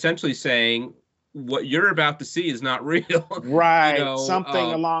essentially saying what you're about to see is not real? Right.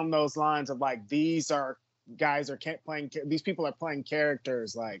 Something along those lines of like, these people are playing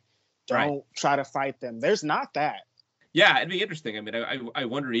characters, like, don't try to fight them. There's not that. Yeah, it'd be interesting. I mean, I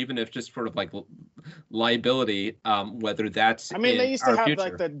wonder even if just sort of like liability, whether that's. I mean, they used to have future.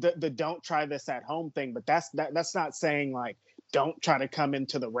 like the don't try this at home thing, but that's not saying like don't try to come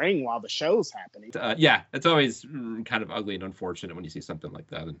into the ring while the show's happening. Yeah, it's always kind of ugly and unfortunate when you see something like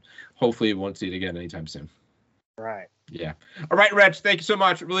that, and hopefully we won't see it again anytime soon. Right. Yeah. All right, Reg, thank you so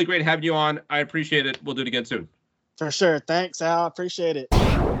much. Really great having you on. I appreciate it. We'll do it again soon. For sure. Thanks, Al. Appreciate it.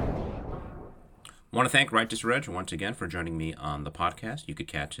 I want to thank Righteous Reg once again for joining me on the podcast. You could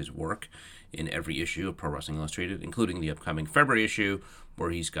catch his work in every issue of Pro Wrestling Illustrated, including the upcoming February issue, where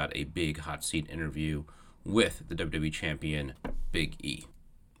he's got a big hot seat interview with the WWE Champion, Big E.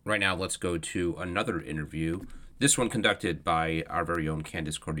 Right now, let's go to another interview. This one conducted by our very own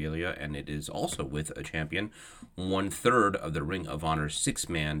Candice Cordelia, and it is also with a champion, 1/3 of the Ring of Honor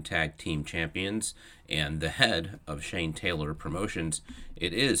 6-man tag team champions, and the head of Shane Taylor Promotions.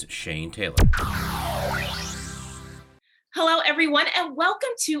 It is Shane Taylor. Hello, everyone, and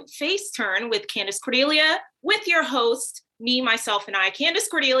welcome to Face Turn with Candice Cordelia, with your host, me, myself, and I, Candice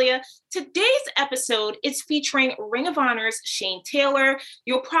Cordelia. Today's episode is featuring Ring of Honor's Shane Taylor.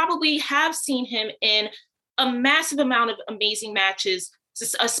 You'll probably have seen him in a massive amount of amazing matches,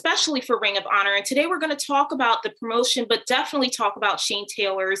 especially for Ring of Honor. And today we're going to talk about the promotion, but definitely talk about Shane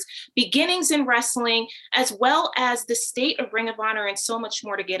Taylor's beginnings in wrestling, as well as the state of Ring of Honor and so much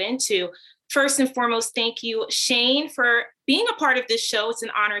more to get into. First and foremost, thank you, Shane, for being a part of this show. It's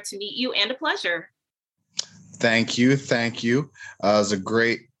an honor to meet you and a pleasure. Thank you. It was a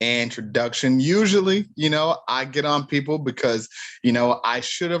great introduction. Usually, I get on people because, I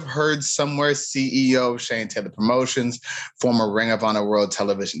should have heard somewhere CEO of Shane Taylor Promotions, former Ring of Honor World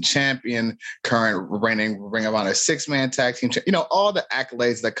Television Champion, current reigning Ring of Honor 6-man tag team, all the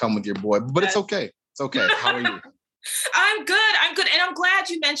accolades that come with your boy. But it's okay. It's okay. How are you? I'm good. And I'm glad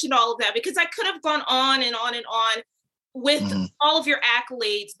you mentioned all of that, because I could have gone on and on and on with all of your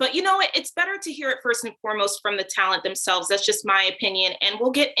accolades. But you know what? It's better to hear it first and foremost from the talent themselves. That's just my opinion. And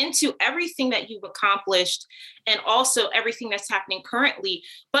we'll get into everything that you've accomplished and also everything that's happening currently.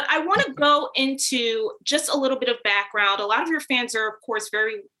 But I want to go into just a little bit of background. A lot of your fans are, of course,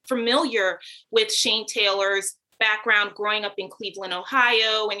 very familiar with Shane Taylor's background growing up in Cleveland,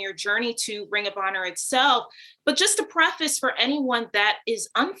 Ohio, and your journey to Ring of Honor itself. But just to preface for anyone that is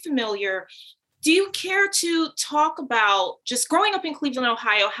unfamiliar, do you care to talk about just growing up in Cleveland,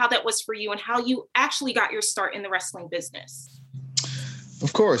 Ohio, how that was for you and how you actually got your start in the wrestling business?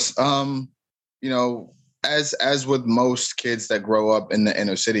 Of course. As with most kids that grow up in the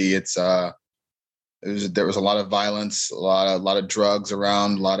inner city, there was a lot of violence, a lot of drugs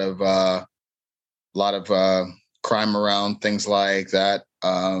around, a lot of crime around, things like that.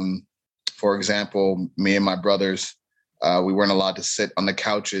 For example, me and my brothers, we weren't allowed to sit on the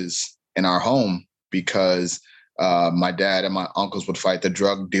couches in our home because my dad and my uncles would fight the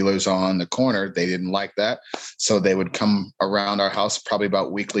drug dealers on the corner. They didn't like that. So they would come around our house probably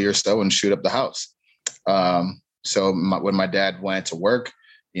about weekly or so and shoot up the house. When my dad went to work,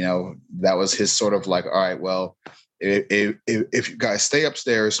 that was his sort of like, all right, well, if you guys stay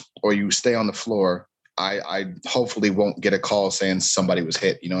upstairs or you stay on the floor, I hopefully won't get a call saying somebody was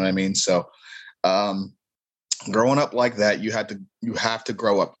hit. You know what I mean? So growing up like that, you have to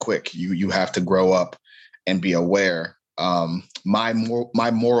grow up quick. You have to grow up and be aware. My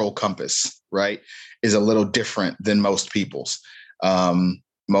moral compass right, is a little different than most people's.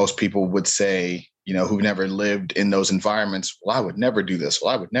 Most people would say, you know, who've never lived in those environments, well, I would never do this.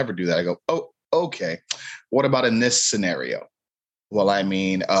 Well, I would never do that. I go, oh, okay. What about in this scenario? Well, I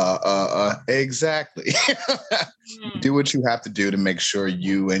mean, exactly. Do what you have to do to make sure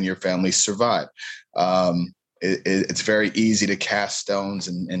you and your family survive. It's very easy to cast stones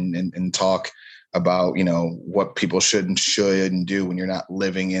and talk about, you know, what people shouldn't do when you're not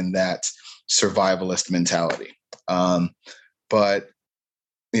living in that survivalist mentality. But,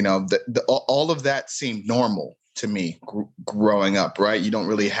 you know, all of that seemed normal to me growing up, right? You don't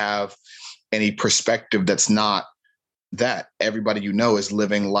really have any perspective that's not that. Everybody you know is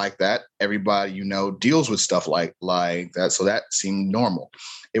living like that. Everybody you know deals with stuff like that. So that seemed normal.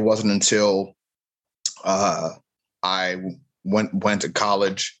 It wasn't until I went to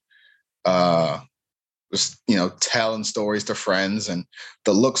college, was, you know, telling stories to friends, and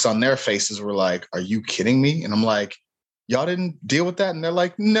the looks on their faces were like, "Are you kidding me?" And I'm like, "Y'all didn't deal with that?" And they're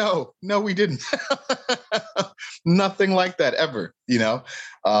like, No, we didn't. Nothing like that ever, you know?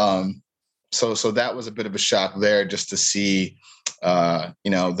 So that was a bit of a shock there, just to see,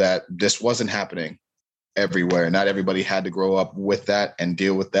 you know, that this wasn't happening everywhere. Not everybody had to grow up with that and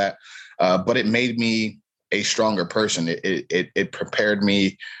deal with that. But it made me a stronger person. It prepared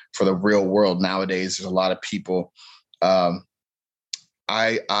me for the real world. Nowadays, there's a lot of people. I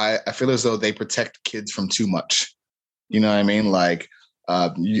feel as though they protect kids from too much. You know what I mean? Like,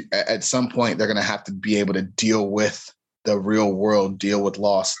 at some point, they're going to have to be able to deal with the real world, deal with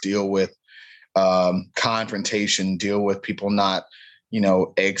loss, deal with confrontation, deal with people not, you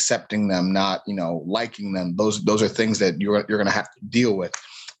know, accepting them, not, you know, liking them. Those are things that you're going to have to deal with.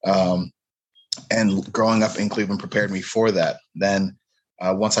 And growing up in Cleveland prepared me for that. Then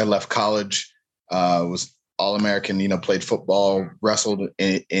once I left college, was All-American, you know, played football, wrestled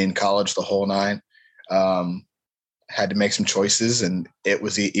in college, the whole nine. Had to make some choices, and it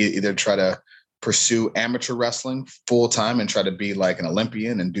was either try to pursue amateur wrestling full time and try to be like an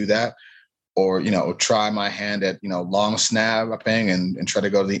Olympian and do that, or, you know, try my hand at, you know, long snapping and try to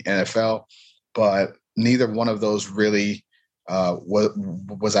go to the NFL. But neither one of those really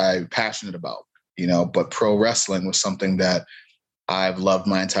was I passionate about, you know. But pro wrestling was something that I've loved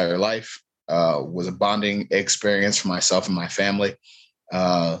my entire life. Was a bonding experience for myself and my family.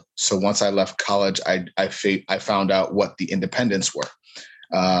 So once I left college, I found out what the independents were.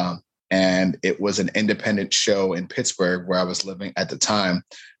 And it was an independent show in Pittsburgh where I was living at the time.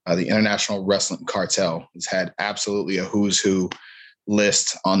 The International Wrestling Cartel has had absolutely a who's who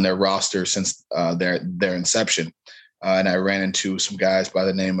list on their roster since their inception. And I ran into some guys by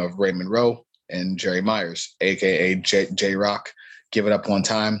the name of Raymond Rowe and Jerry Myers, aka J Rock, Give It Up One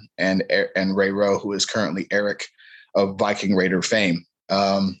Time, and Ray Rowe, who is currently Eric of Viking Raider fame.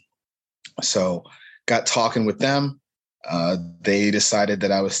 So got talking with them. They decided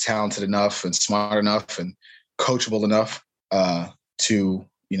that I was talented enough and smart enough and coachable enough to,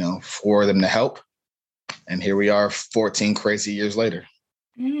 you know, for them to help. And here we are 14 crazy years later.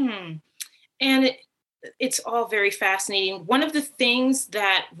 And it's all very fascinating. One of the things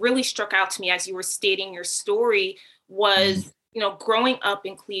that really struck out to me as you were stating your story was, you know, growing up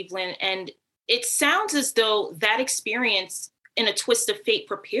in Cleveland. And it sounds as though that experience in a twist of fate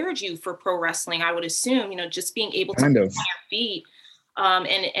prepared you for pro wrestling, I would assume, you know, just being able to be on your feet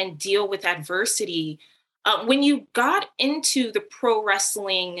and deal with adversity. When you got into the pro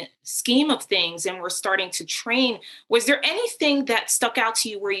wrestling scheme of things and were starting to train, was there anything that stuck out to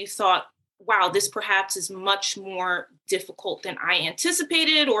you where you thought, wow, this perhaps is much more difficult than I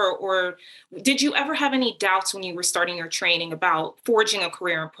anticipated? Or did you ever have any doubts when you were starting your training about forging a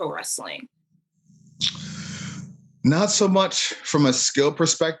career in pro wrestling? Not so much from a skill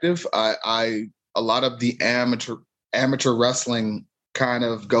perspective. A lot of the amateur wrestling kind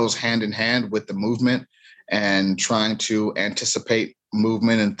of goes hand in hand with the movement and trying to anticipate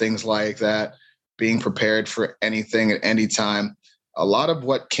movement and things like that, being prepared for anything at any time. A lot of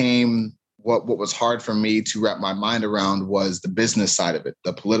what was hard for me to wrap my mind around was the business side of it,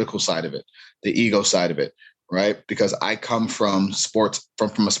 the political side of it, the ego side of it, right? Because I come from sports,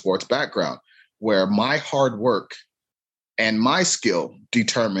 from a sports background where my hard work and my skill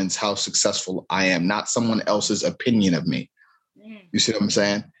determines how successful I am, not someone else's opinion of me. You see what I'm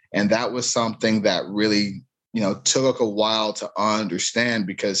saying? And that was something that really, you know, took a while to understand,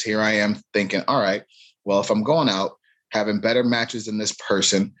 because here I am thinking, all right, well, if I'm going out having better matches than this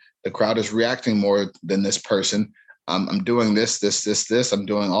person, the crowd is reacting more than this person, I'm doing this. I'm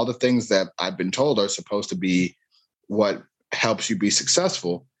doing all the things that I've been told are supposed to be what helps you be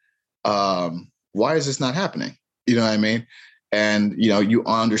successful. Why is this not happening? You know what I mean? And, you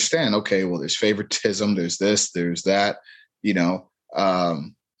understand, okay, well, there's favoritism, there's this, there's that,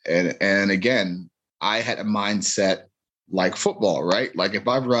 and again, I had a mindset like football, right? Like if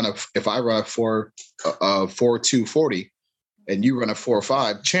I run a 4.240 and you run a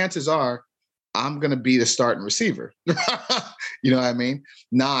 4.5, chances are I'm going to be the starting receiver. You know what I mean?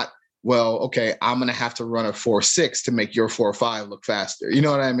 Not, well, okay, I'm going to have to run a 4.6 to make your 4.5 look faster. You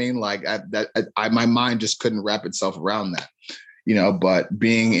know what I mean? Like my mind just couldn't wrap itself around that, but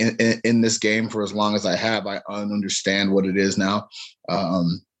being in this game for as long as I have, I understand what it is now.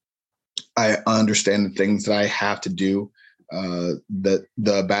 I understand the things that I have to do, the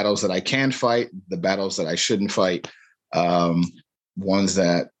battles that I can fight, the battles that I shouldn't fight, ones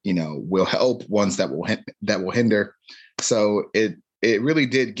that, will help, ones that will hinder. So it really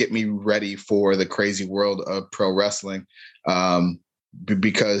did get me ready for the crazy world of pro wrestling,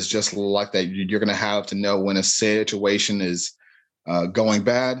 because just like that, you're going to have to know when a situation is going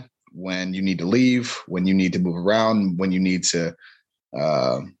bad, when you need to leave, when you need to move around, when you need to,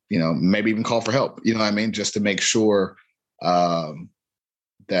 maybe even call for help, you know what I mean? Just to make sure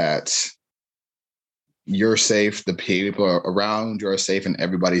that you're safe, the people around you are safe, and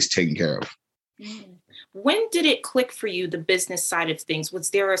everybody's taken care of. When did it click for you, the business side of things? Was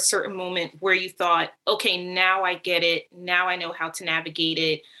there a certain moment where you thought, okay, now I get it, now I know how to navigate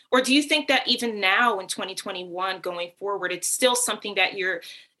it? Or do you think that even now in 2021 going forward, it's still something that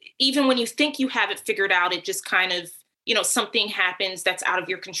even when you think you have it figured out, it just kind of, something happens that's out of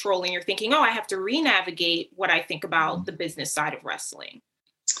your control and you're thinking, oh, I have to re-navigate what I think about the business side of wrestling?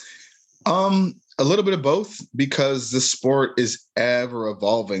 A little bit of both, because the sport is ever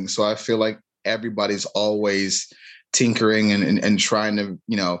evolving. So I feel like everybody's always tinkering and trying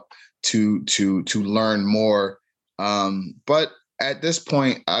to, to learn more. But at this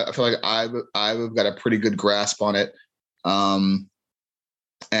point, I feel like I've got a pretty good grasp on it. And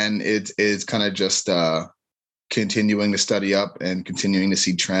it's kind of just continuing to study up and continuing to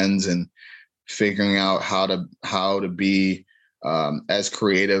see trends and figuring out how to be as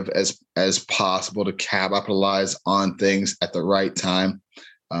creative as possible to capitalize on things at the right time.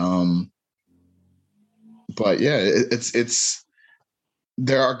 But yeah, it's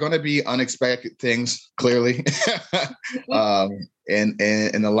there are going to be unexpected things, clearly. In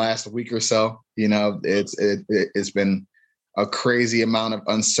the last week or so, it's been a crazy amount of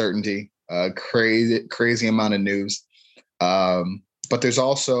uncertainty, crazy amount of news. But there's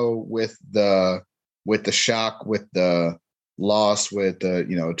also with the shock, with the loss, with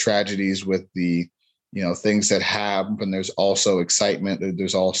the tragedies, with the things that happen. There's also excitement.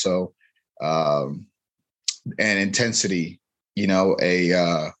 There's also an intensity.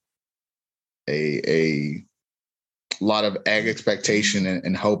 A lot of expectation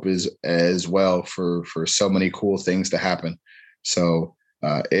and hope as well for so many cool things to happen. So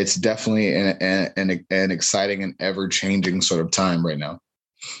it's definitely an exciting and ever-changing sort of time right now.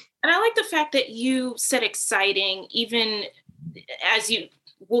 And I like the fact that you said exciting, even as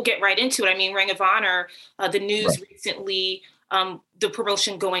we'll get right into it. I mean, Ring of Honor, the news recently, the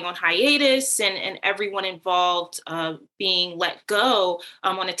promotion going on hiatus and everyone involved being let go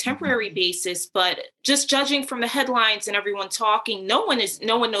on a temporary basis. But just judging from the headlines and everyone talking, no one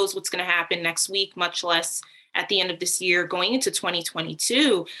knows what's going to happen next week, much less at the end of this year going into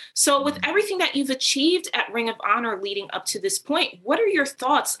 2022. So with everything that you've achieved at Ring of Honor leading up to this point, what are your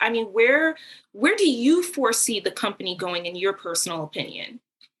thoughts? I mean, where do you foresee the company going in your personal opinion?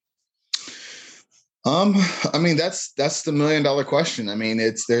 I mean, that's the $1 million question. I mean,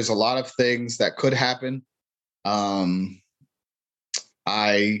 there's a lot of things that could happen. I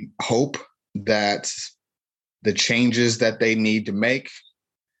hope that the changes that they need to make,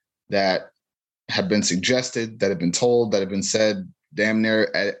 that have been suggested, that have been told, that have been said damn near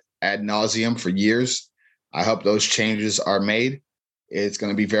ad nauseum for years, I hope those changes are made. It's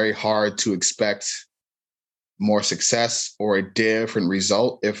going to be very hard to expect more success or a different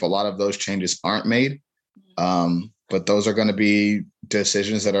result if a lot of those changes aren't made. But those are going to be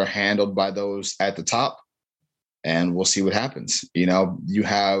decisions that are handled by those at the top, and we'll see what happens.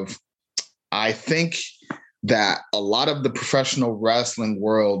 I think that a lot of the professional wrestling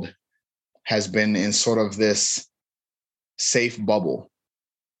world has been in sort of this safe bubble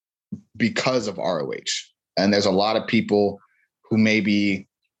because of ROH. And there's a lot of people who maybe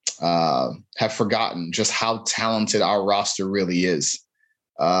have forgotten just how talented our roster really is.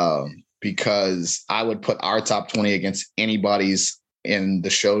 Because I would put our top 20 against anybody's, in the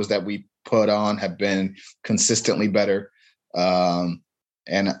shows that we put on have been consistently better. And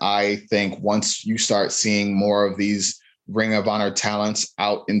I think once you start seeing more of these Ring of Honor talents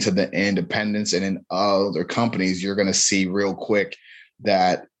out into the independents and in other companies, you're going to see real quick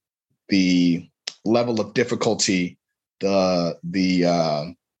that the level of difficulty, the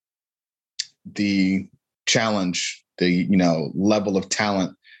challenge, the level of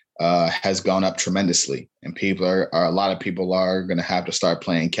talent has gone up tremendously, and a lot of people are going to have to start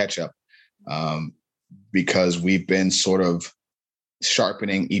playing catch up because we've been sort of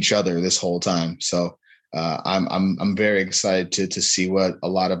sharpening each other this whole time. So I'm very excited to see what a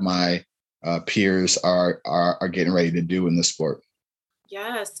lot of my peers are getting ready to do in the sport.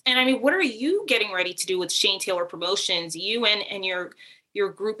 Yes. And I mean, what are you getting ready to do with Shane Taylor Promotions? You and your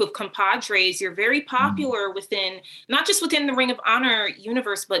group of compadres, you're very popular within, not just within the Ring of Honor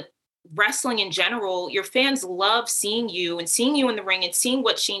universe, but wrestling in general. Your fans love seeing you and seeing you in the ring and seeing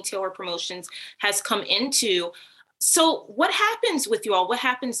what Shane Taylor Promotions has come into. So what happens with you all? What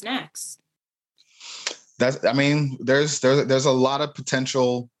happens next? There's a lot of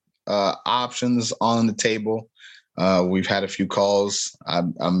potential options on the table. We've had a few calls.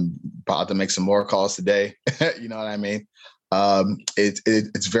 I'm about to make some more calls today. You know what I mean?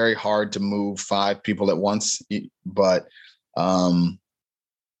 It's very hard to move 5 people at once, but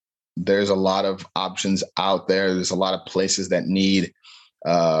there's a lot of options out there. There's a lot of places that need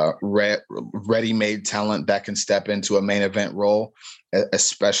ready-made talent that can step into a main event role,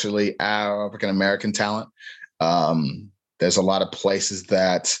 especially African-American talent. There's a lot of places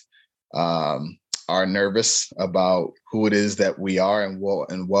that are nervous about who it is that we are and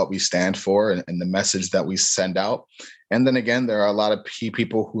what we stand for and the message that we send out. And then again, there are a lot of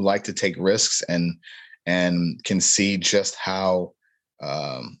people who like to take risks and can see just how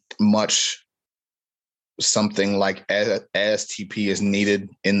much something like ASTP is needed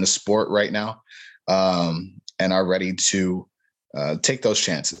in the sport right now, and are ready to take those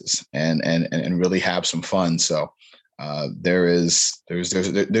chances and really have some fun. So there's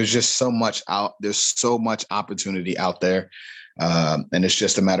just so much out. There's so much opportunity out there, and it's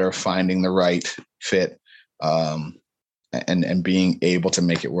just a matter of finding the right fit and being able to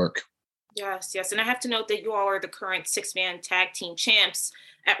make it work. Yes. And I have to note that you all are the current 6-man tag team champs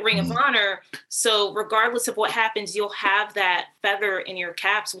at Ring of Honor. So regardless of what happens, you'll have that feather in your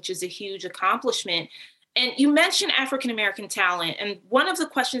caps, which is a huge accomplishment. And you mentioned African-American talent. And one of the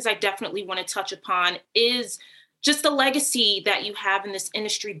questions I definitely want to touch upon is just the legacy that you have in this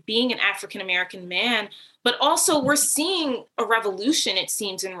industry, being an African-American man. But also we're seeing a revolution, it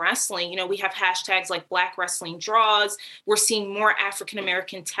seems, in wrestling. We have hashtags like Black Wrestling Draws. We're seeing more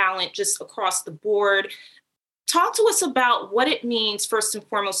African-American talent just across the board. Talk to us about what it means, first and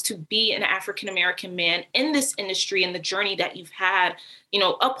foremost, to be an African-American man in this industry and the journey that you've had,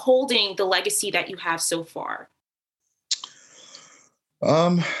 upholding the legacy that you have so far.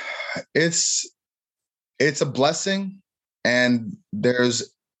 It's a blessing, and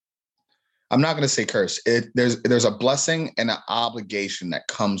I'm not going to say curse. There's a blessing and an obligation that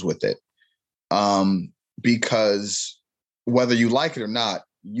comes with it, because whether you like it or not,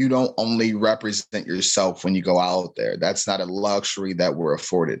 you don't only represent yourself when you go out there. That's not a luxury that we're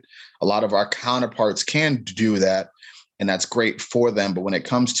afforded. A lot of our counterparts can do that, and that's great for them. But when it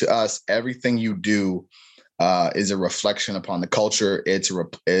comes to us, everything you do is a reflection upon the culture. It's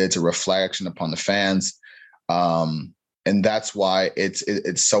a reflection upon the fans. And that's why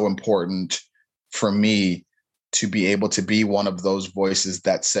it's so important for me to be able to be one of those voices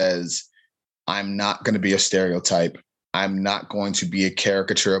that says, I'm not going to be a stereotype. I'm not going to be a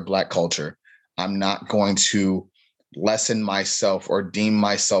caricature of Black culture. I'm not going to lessen myself or deem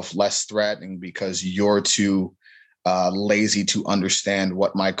myself less threatening because you're too lazy to understand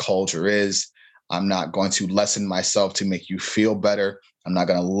what my culture is. I'm not going to lessen myself to make you feel better. I'm not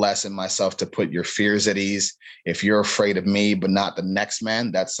going to lessen myself to put your fears at ease. If you're afraid of me, but not the next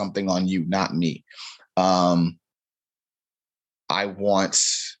man, that's something on you, not me. I want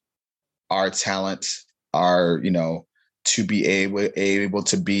our talent, to be able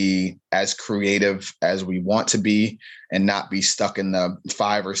to be as creative as we want to be and not be stuck in the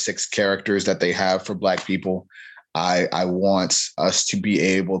 5 or 6 characters that they have for Black people. I want us to be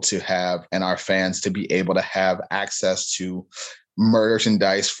able to have, and our fans to be able to have access to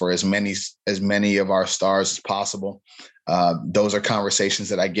merchandise for as many of our stars as possible. Those are conversations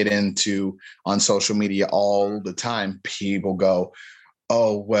that I get into on social media all the time. People go,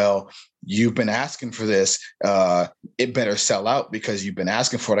 oh, well, you've been asking for this. It better sell out because you've been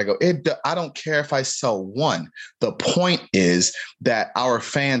asking for it. I go, I don't care if I sell one. The point is that our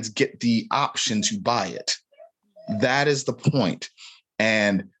fans get the option to buy it. That is the point.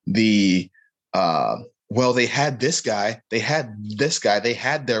 And they had this guy, they had this guy, they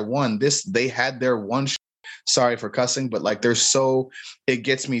had their one, they had their one. sorry for cussing, but like it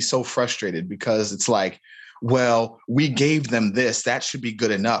gets me so frustrated because it's like, well, we gave them this, that should be good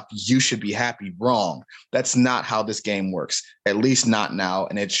enough. You should be happy. Wrong. That's not how this game works, at least not now.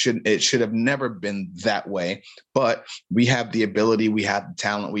 And it should have never been that way. But we have the ability, we have the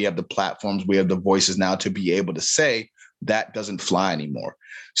talent, we have the platforms, we have the voices now to be able to say that doesn't fly anymore.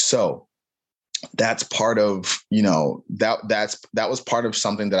 So that's part of, that was part of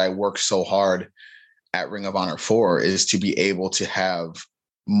something that I worked so hard at Ring of Honor for, is to be able to have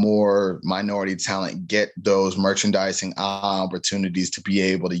more minority talent get those merchandising opportunities, to be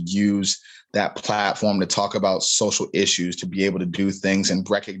able to use that platform to talk about social issues, to be able to do things and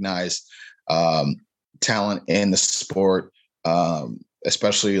recognize talent in the sport,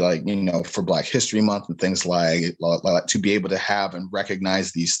 especially like, for Black History Month and things like to be able to have and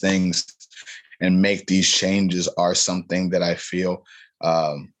recognize these things and make these changes are something that I feel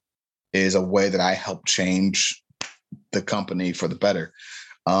is a way that I help change the company for the better.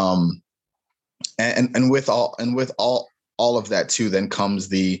 And with all of that too, then comes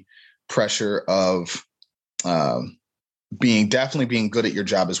the pressure of being good at your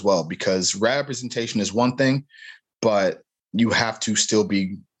job as well, because representation is one thing, but you have to still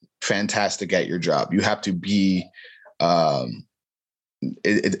be fantastic at your job. You have to be,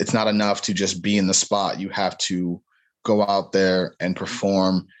 it's not enough to just be in the spot. You have to go out there and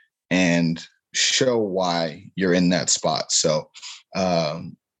perform and show why you're in that spot. So,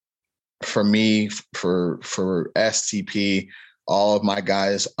 for me, for STP, all of my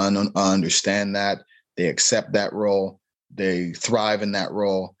guys understand that. They accept that role. They thrive in that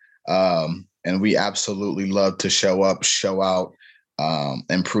role. And we absolutely love to show up, show out,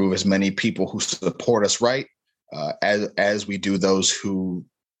 and prove as many people who support us right, as we do those who,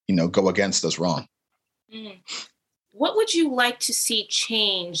 go against us wrong. Mm. What would you like to see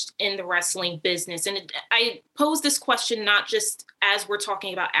changed in the wrestling business? And I pose this question not just as we're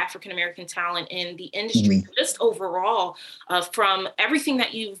talking about African-American talent in the industry, but just overall, from everything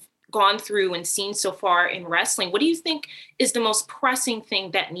that you've gone through and seen so far in wrestling. What do you think is the most pressing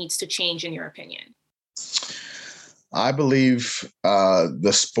thing that needs to change, in your opinion? I believe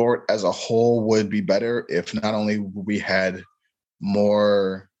the sport as a whole would be better if not only we had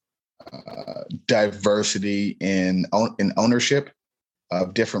more diversity in ownership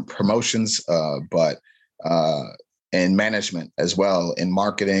of different promotions, but in management as well, in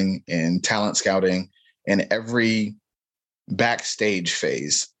marketing, in talent scouting, in every backstage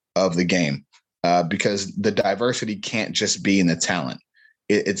phase of the game, because the diversity can't just be in the talent.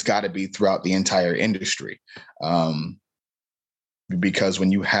 It's got to be throughout the entire industry, because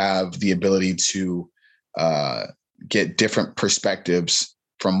when you have the ability to get different perspectives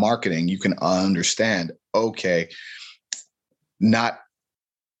from marketing, you can understand, okay, not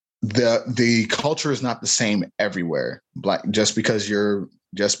the culture is not the same everywhere. Black, just because you're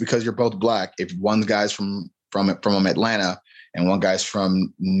both Black, if one guy's from Atlanta and one guy's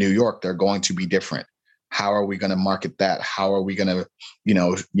from New York, they're going to be different. How are we going to market that? How are we going to,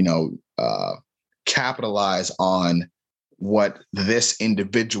 capitalize on what this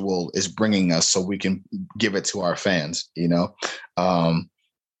individual is bringing us so we can give it to our fans?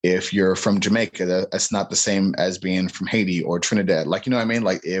 If you're from Jamaica, that's not the same as being from Haiti or Trinidad. Like, you know what I mean?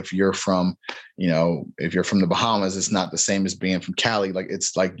 Like if you're from the Bahamas, it's not the same as being from Cali. Like,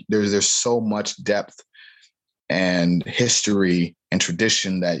 it's like there's so much depth and history and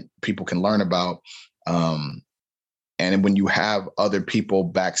tradition that people can learn about. And when you have other people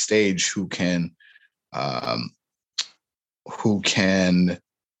backstage who can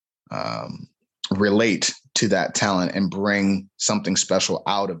relate to that talent and bring something special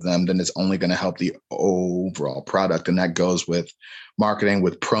out of them, then it's only going to help the overall product. And that goes with marketing,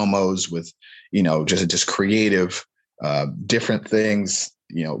 with promos, with, just creative, different things.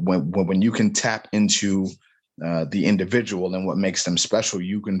 When you can tap into the individual and what makes them special,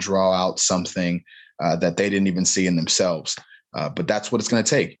 you can draw out something that they didn't even see in themselves. But that's what it's going to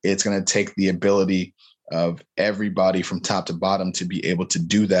take. It's going to take the ability of everybody from top to bottom to be able to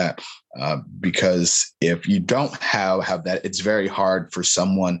do that. Because if you don't have that, it's very hard for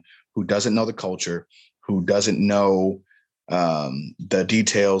someone who doesn't know the culture, who doesn't know the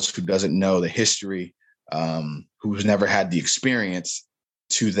details, who doesn't know the history, who's never had the experience,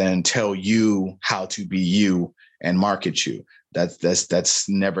 to then tell you how to be you and market you. That's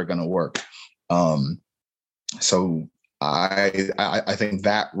never going to work. So I think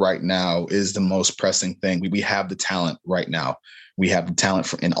that right now is the most pressing thing. We have the talent right now. We have the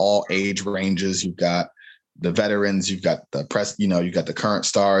talent in all age ranges. You've got the veterans, you've got the press, you've got the current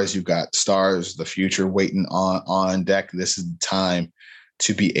stars, you've got stars, the future waiting on deck. This is the time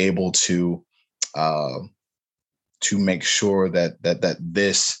to be able to to make sure that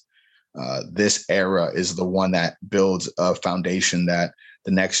this era is the one that builds a foundation that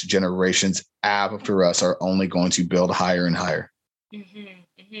the next generations after us are only going to build higher and higher.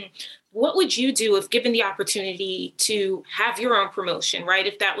 What would you do if given the opportunity to have your own promotion, right?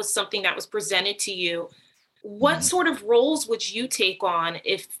 If that was something that was presented to you, what sort of roles would you take on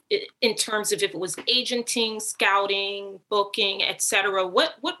in terms of if it was agenting, scouting, booking, et cetera?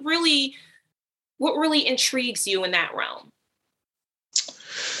 What really intrigues you in that realm?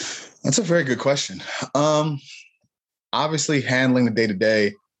 That's a very good question. Obviously, handling the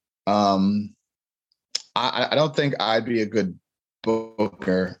day-to-day, I don't think I'd be a good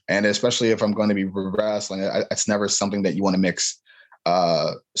booker, and especially if I'm going to be wrestling, it's never something that you want to mix.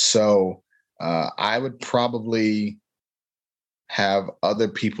 So I would probably have other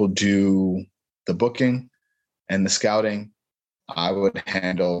people do the booking and the scouting. I would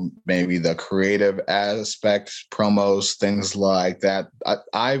handle maybe the creative aspects, promos, things like that.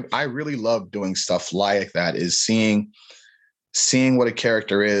 I really love doing stuff like that, is seeing what a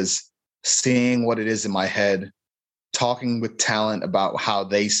character is, seeing what it is in my head, talking with talent about how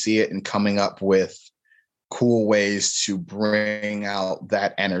they see it, and coming up with cool ways to bring out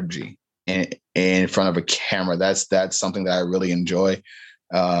that energy in front of a camera. That's something that I really enjoy.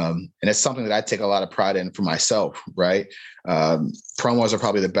 And it's something that I take a lot of pride in for myself, right? Promos are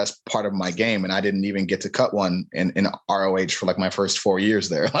probably the best part of my game, and I didn't even get to cut one in ROH for like my first 4 years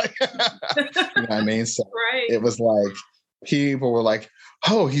there. Like, you know what I mean? So right. It was like, people were like,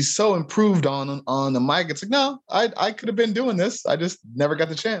 "Oh, he's so improved on the mic." It's like, no, I could have been doing this. I just never got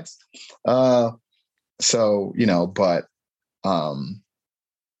the chance. So, you know, but I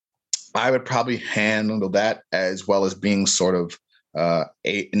would probably handle that, as well as being sort of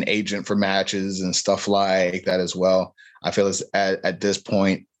an agent for matches and stuff like that as well. I feel as at this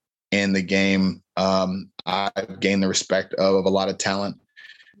point in the game, I've gained the respect of a lot of talent.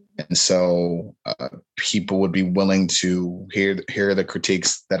 And so people would be willing to hear the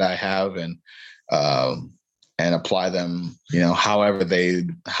critiques that I have and apply them, you know, however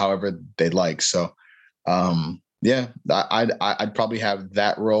they'd like. So yeah, I'd probably have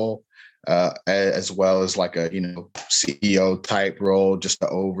that role, as well as like a, you know, CEO type role, just to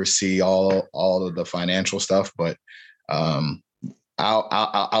oversee all of the financial stuff. But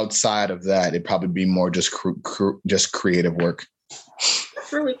outside of that, it'd probably be more just creative work.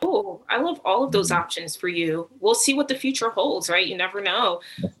 That's really cool. I love all of those options for you. We'll see what the future holds, right? You never know.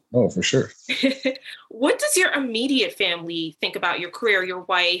 Oh, for sure. What does your immediate family think about your career, your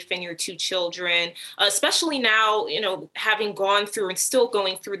wife and your 2 children, especially now, you know, having gone through and still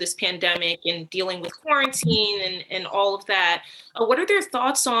going through this pandemic and dealing with quarantine and all of that? What are their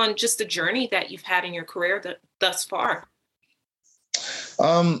thoughts on just the journey that you've had in your career thus far?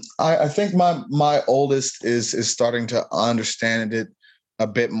 I think my oldest is starting to understand it a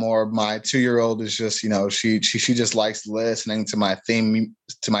bit more. My 2-year-old is just, you know, she just likes listening to my theme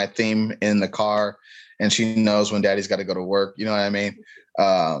in the car, and she knows when daddy's got to go to work. You know what I mean?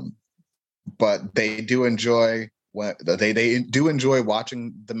 But they do enjoy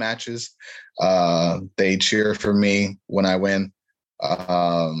watching the matches. They cheer for me when I win.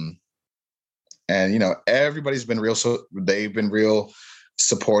 And, you know, everybody's been real. So they've been real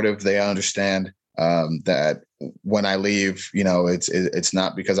supportive. They understand that when I leave, you know, it's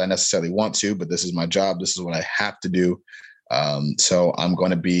not because I necessarily want to, but this is my job. This is what I have to do. So I'm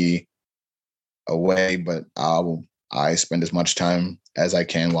going to be away, but I spend as much time as I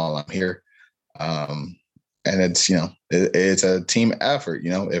can while I'm here. And it's, you know, it's a team effort.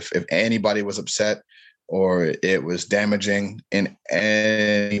 You know, if anybody was upset or it was damaging in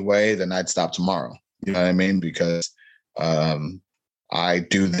any way, then I'd stop tomorrow. You know what I mean? Because I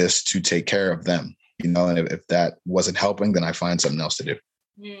do this to take care of them, you know, and if that wasn't helping, then I find something else to do.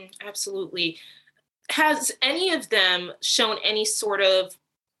 Absolutely. Has any of them shown any sort of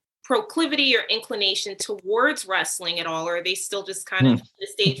proclivity or inclination towards wrestling at all? Or are they still just kind of at the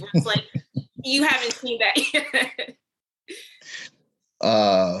stage where it's like, you haven't seen that yet?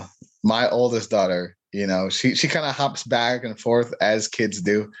 My oldest daughter, you know, she kind of hops back and forth as kids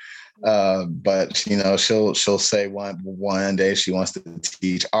do. But you know, she'll say one day she wants to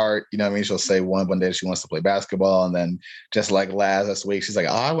teach art, you know what I mean? She'll say one day she wants to play basketball, and then just like last week, she's like,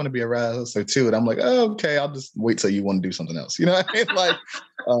 "Oh, I want to be a wrestler too." And I'm like, "Oh, okay, I'll just wait till you want to do something else." You know what I mean? Like,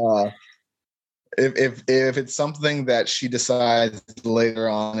 if it's something that she decides later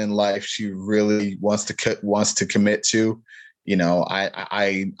on in life she really wants to commit to, you know,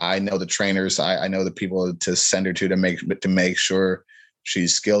 I know the trainers, I know the people to send her to make sure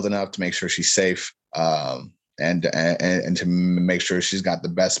she's skilled enough, to make sure she's safe, and to make sure she's got the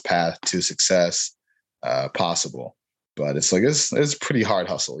best path to success possible. But it's like it's pretty hard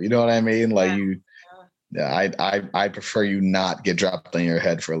hustle. You know what I mean? Like I prefer you not get dropped on your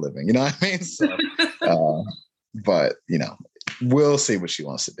head for a living. You know what I mean? So, but we'll see what she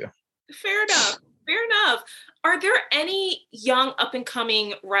wants to do. Fair enough. Fair enough. Are there any young up and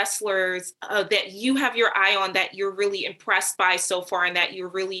coming wrestlers that you have your eye on that you're really impressed by so far, and that you're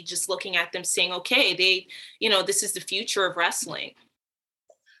really just looking at them saying, okay, this is the future of wrestling?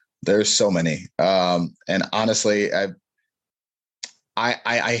 There's so many. And honestly,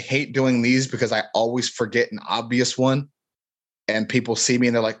 I hate doing these because I always forget an obvious one, and people see me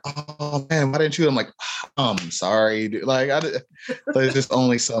and they're like, "Oh man, why didn't you?" I'm like, "I'm sorry, dude." Like, there's just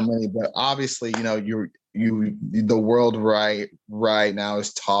only so many. But obviously, the world right now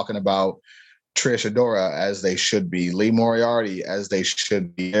is talking about Trish Adora as they should be, Lee Moriarty as they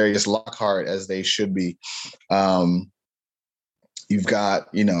should be, Darius Lockhart as they should be. You've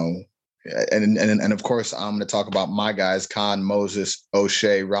got, and of course, I'm going to talk about my guys: Khan, Moses,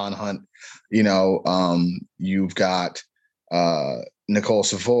 O'Shea, Ron Hunt. You've got Nicole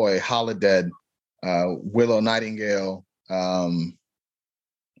Savoy, Holodead, Willow Nightingale.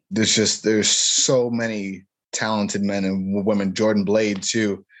 There's so many talented men and women. Jordan Blade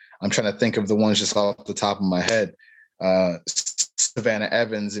too. I'm trying to think of the ones just off the top of my head. Savannah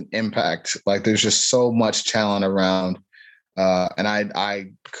Evans and Impact. Like, there's just so much talent around. And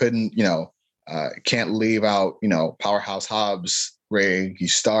I couldn't, can't leave out, Powerhouse Hobbs, Ray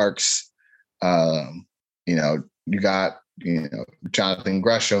Starks. You got, Jonathan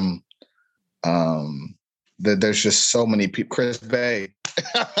Gresham. There's just so many people. Chris Bay.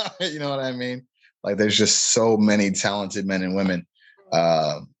 You know what I mean? Like, there's just so many talented men and women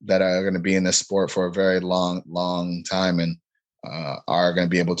that are going to be in this sport for a very long time, and are going to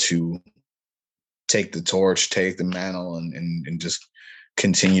be able to take the torch, take the mantle, and just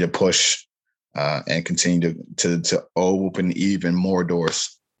continue to push and continue to open even more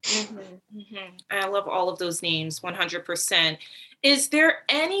doors. Mm-hmm, mm-hmm. I love all of those names, 100%. Is there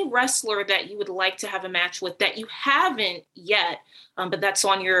any wrestler that you would like to have a match with that you haven't yet, but that's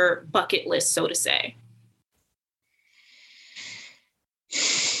on your bucket list, so to say?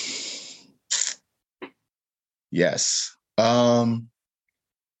 Yes.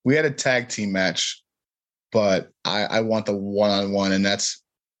 We had a tag team match, but I want the one-on-one, and that's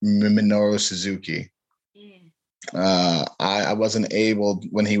Minoru Suzuki. I wasn't able,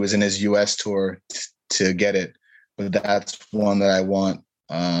 when he was in his US tour, to get it, but that's one that I want.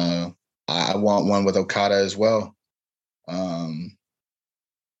 I want one with Okada as well.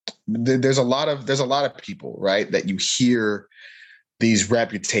 There's a lot of people, right, that you hear these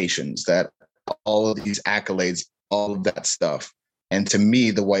reputations, that all of these accolades, all of that stuff. And to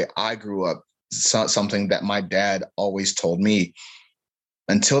me, the way I grew up, something that my dad always told me: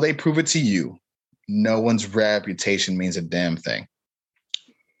 until they prove it to you, no one's reputation means a damn thing.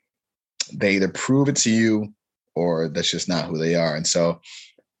 They either prove it to you, or that's just not who they are. And so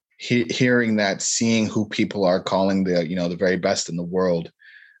hearing that, seeing who people are calling the very best in the world,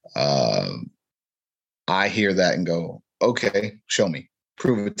 I hear that and go, okay, show me,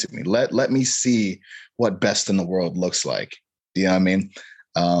 prove it to me. Let me see what best in the world looks like. You know what I mean?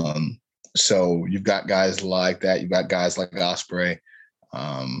 So you've got guys like that. You've got guys like Ospreay.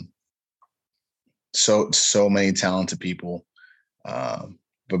 So many talented people.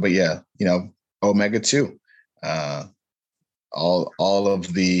 But yeah, Omega too. All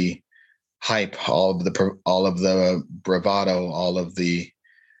of the hype, all of the bravado, all of the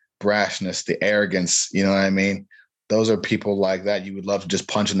brashness, the arrogance. You know what I mean? Those are people like that you would love to just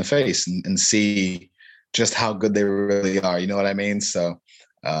punch in the face and see just how good they really are. You know what I mean? So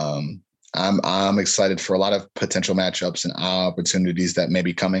I'm excited for a lot of potential matchups and opportunities that may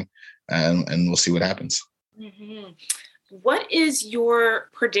be coming, and we'll see what happens. Mm-hmm. What is your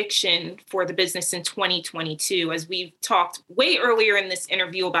prediction for the business in 2022? As we've talked way earlier in this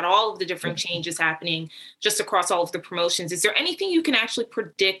interview about all of the different changes happening just across all of the promotions, is there anything you can actually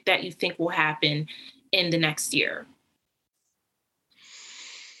predict that you think will happen in the next year?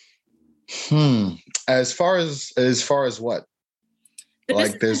 As far as what?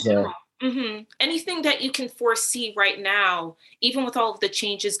 Like, there's anything that you can foresee right now, even with all of the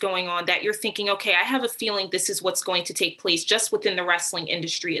changes going on, that you're thinking, okay, I have a feeling this is what's going to take place just within the wrestling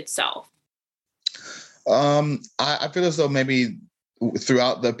industry itself. I feel as though maybe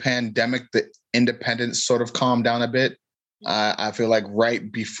throughout the pandemic, the independents sort of calmed down a bit. I feel like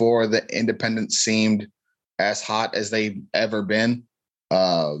right before the independents seemed as hot as they've ever been,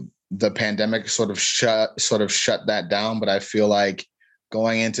 the pandemic sort of shut that down. But I feel like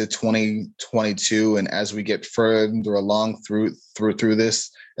going into 2022, and as we get further along through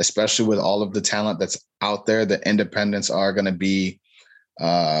this, especially with all of the talent that's out there, the independents are going to be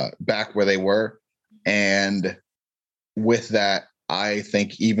back where they were. And with that, I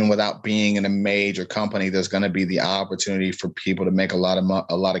think even without being in a major company, there's going to be the opportunity for people to make a lot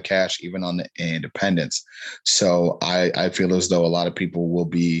of cash, even on the independents. So I feel as though a lot of people will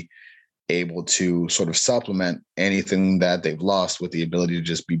be able to sort of supplement anything that they've lost with the ability to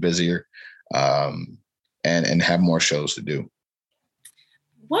just be busier and have more shows to do.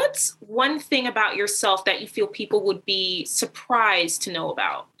 What's one thing about yourself that you feel people would be surprised to know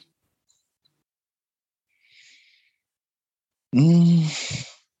about?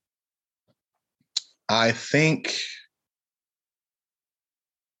 I think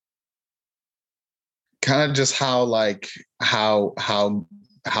kind of just how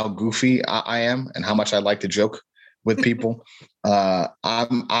goofy I am and how much I like to joke with people.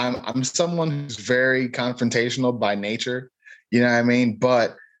 I'm someone who's very confrontational by nature, you know what I mean?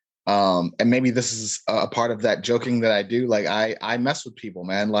 But and maybe this is a part of that joking that I do. Like I mess with people,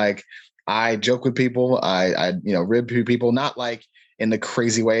 man. Like I joke with people. I rib people, not like in the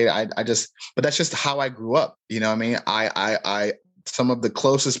crazy way. But that's just how I grew up. You know what I mean? I some of the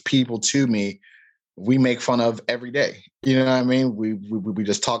closest people to me, we make fun of every day. You know what I mean? We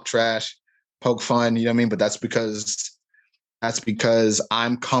just talk trash, poke fun, you know what I mean? But that's because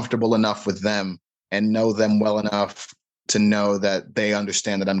I'm comfortable enough with them and know them well enough to know that they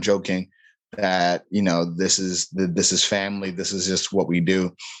understand that I'm joking, that, this is family. This is just what we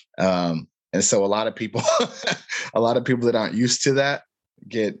do. And so a lot of people that aren't used to that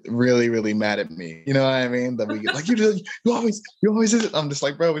get really, really mad at me. You know what I mean? That we get like, you always is it. I'm just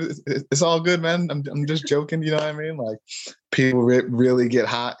like, bro, it's all good, man. I'm just joking. You know what I mean? Like people really get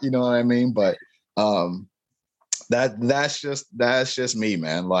hot. You know what I mean? But that's just me,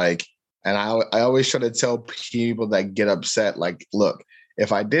 man. Like, and I always try to tell people that get upset, like, look,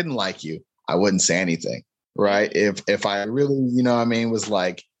 if I didn't like you, I wouldn't say anything, right? If I really, was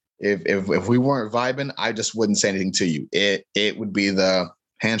like, if we weren't vibing, I just wouldn't say anything to you. It would be the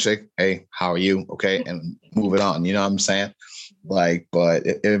handshake, hey, how are you? Okay, and move it on. You know what I'm saying? Like, but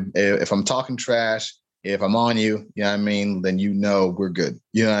if I'm talking trash, if I'm on you, you know what I mean, then we're good.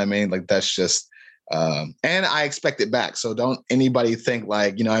 You know what I mean? Like that's just and I expect it back. So don't anybody think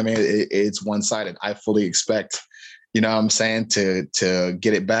like, it's one-sided. I fully expect, what I'm saying, to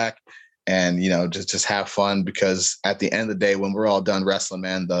get it back and, just have fun, because at the end of the day, when we're all done wrestling,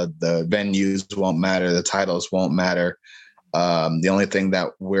 man, the venues won't matter. The titles won't matter. The only thing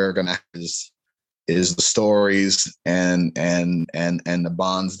that we're going to have is the stories and the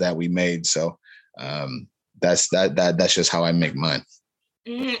bonds that we made. So that's just how I make mine.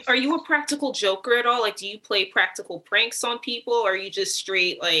 Are you a practical joker at all? Like, do you play practical pranks on people, or are you just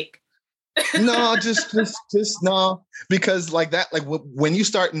straight like? No, just no, because like that, like when you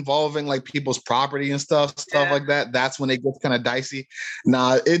start involving like people's property and stuff like that, that's when it gets kind of dicey.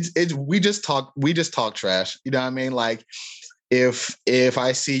 Nah, we just talk trash. You know what I mean? Like if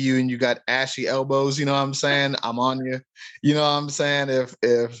I see you and you got ashy elbows, you know what I'm saying, I'm on you. You know what I'm saying?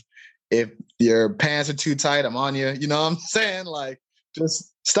 If your pants are too tight, I'm on you. You know what I'm saying? Like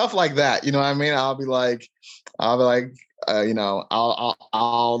just stuff like that. You know what I mean? I'll be like, I'll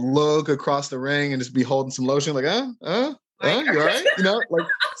look across the ring and just be holding some lotion, like, you all right? Like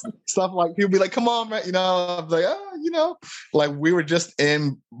stuff like he'll be like, come on, man. I'm like, like we were just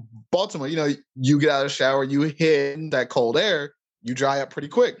in Baltimore. You get out of the shower, you hit that cold air, you dry up pretty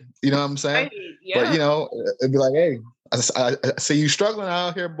quick. You know what I'm saying? Right, yeah. But it'd be like, hey, I see you struggling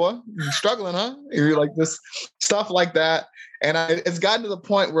out here, boy. You struggling, huh? You're like this stuff like that. And it's gotten to the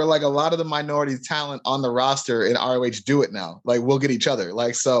point where like a lot of the minority talent on the roster in ROH do it now. Like we'll get each other.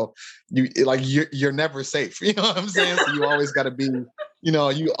 Like, so you're never safe. You know what I'm saying? So you always got to be,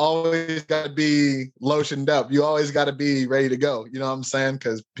 you always got to be lotioned up. You always got to be ready to go. You know what I'm saying?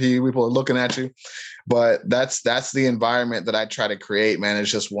 Because people are looking at you. But that's the environment that I try to create, man.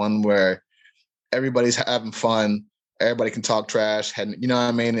 It's just one where everybody's having fun. Everybody can talk trash, and you know what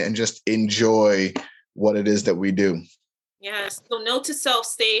I mean, and just enjoy what it is that we do. Yes. So note to self: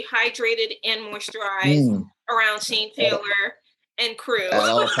 stay hydrated and moisturized around Shane Taylor and crew at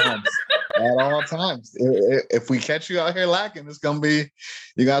all times. At all times. If we catch you out here lacking, it's gonna be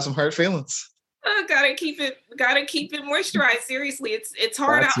you got some hurt feelings. Gotta keep it moisturized. Seriously, it's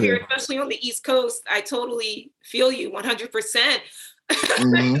hard out here, especially on the East Coast. I totally feel you 100%.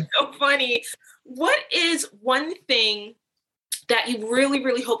 So funny. What is one thing that you really,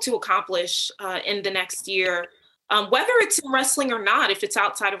 really hope to accomplish in the next year? Whether it's in wrestling or not, if it's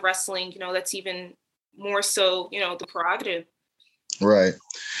outside of wrestling, that's even more so, the prerogative. Right.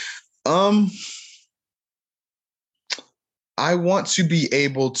 I want to be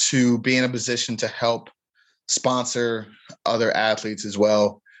able to be in a position to help sponsor other athletes as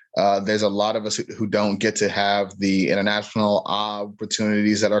well. There's a lot of us who don't get to have the international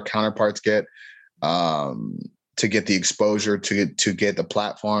opportunities that our counterparts get, to get the exposure, to get the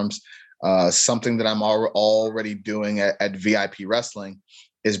platforms. Something that I'm already doing at VIP Wrestling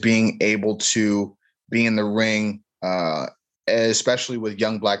is being able to be in the ring, especially with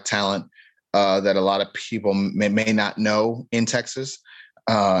young Black talent that a lot of people may not know in Texas,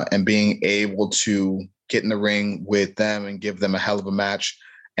 and being able to get in the ring with them and give them a hell of a match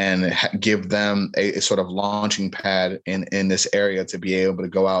and give them a sort of launching pad in this area to be able to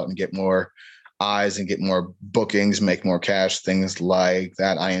go out and get more eyes and get more bookings, make more cash, things like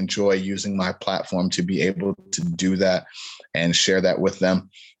that. I enjoy using my platform to be able to do that and share that with them.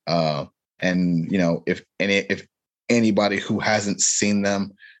 And, you know, if anybody who hasn't seen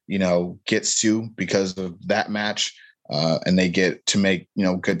them, you know, gets to, because of that match, and they get to make, you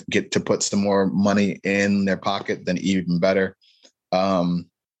know, get to put some more money in their pocket, then even better.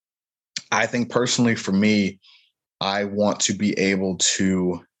 I think personally for me, I want to be able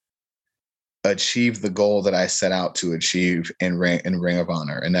to achieve the goal that I set out to achieve in Ring of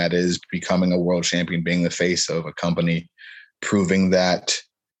Honor. And that is becoming a world champion, being the face of a company, proving that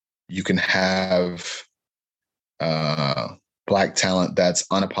you can have Black talent that's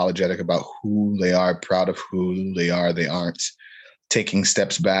unapologetic about who they are, proud of who they are. They aren't taking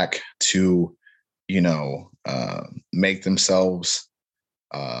steps back to, you know, make themselves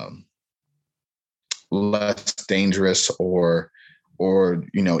less dangerous or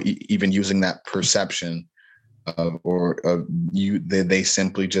you know, even using that perception of they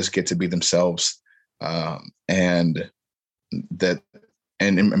simply just get to be themselves, and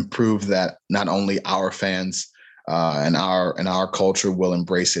improve that not only our fans and our culture will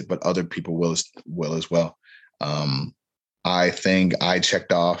embrace it, but other people will as well. I think I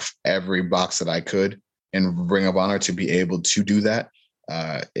checked off every box that I could in Ring of Honor to be able to do that.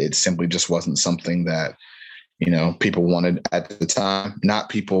 It simply just wasn't something that, you know, people wanted at the time. Not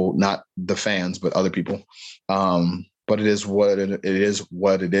the fans, but other people. But it is what it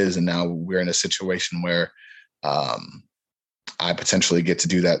is. And now we're in a situation where I potentially get to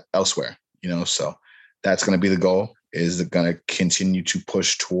do that elsewhere, you know, so that's going to be the goal, is going to continue to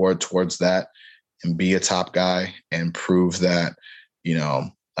push towards that and be a top guy and prove that, you know,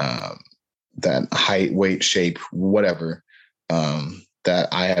 that height, weight, shape, whatever, that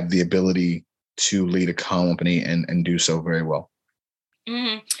I have the ability to lead a company and do so very well.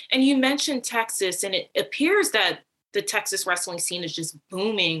 Mm-hmm. And you mentioned Texas, and it appears that the Texas wrestling scene is just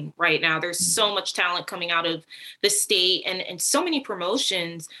booming right now. There's so much talent coming out of the state, and so many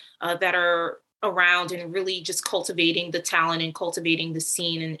promotions that are around and really just cultivating the talent and cultivating the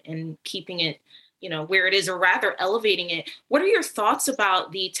scene and keeping it, you know, where it is, or rather elevating it. What are your thoughts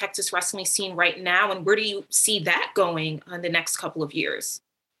about the Texas wrestling scene right now, and where do you see that going in the next couple of years?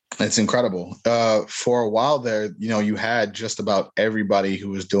 It's incredible. For a while there, you know, you had just about everybody who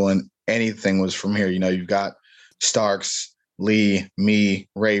was doing anything was from here. You know, you've got Starks, Lee, me,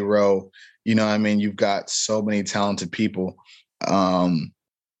 Ray Rowe. You know, I mean, you've got so many talented people.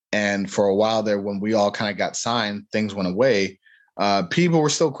 And for a while there, when we all kind of got signed, things went away. People were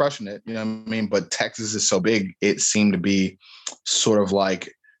still crushing it, you know what I mean? But Texas is so big, it seemed to be sort of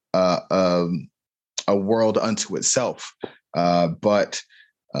like a world unto itself. But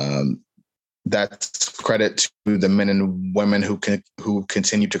that's credit to the men and women who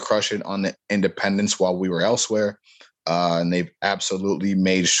continue to crush it on the independents while we were elsewhere. And they've absolutely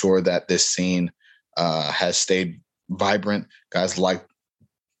made sure that this scene has stayed vibrant. Guys like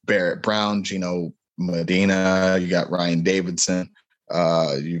Barrett Brown, Gino Medina, you got Ryan Davidson,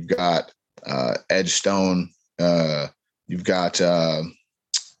 you've got Edge Stone, you've got the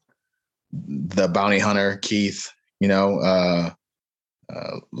Bounty Hunter, Keith, you know,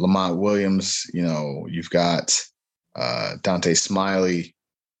 Lamont Williams, you know, you've got Dante Smiley,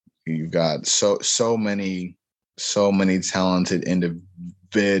 you've got so many talented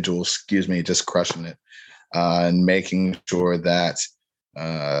individuals, just crushing it, and making sure that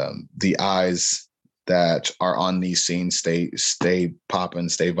the eyes that are on these scenes stay popping,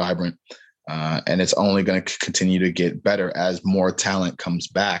 stay vibrant, and it's only going to continue to get better as more talent comes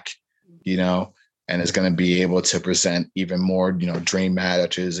back, you know, and is going to be able to present even more, you know, dream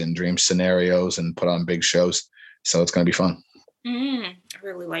matches and dream scenarios and put on big shows. So it's going to be fun. I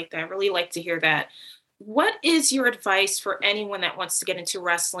really like that. I really like to hear that. What is your advice for anyone that wants to get into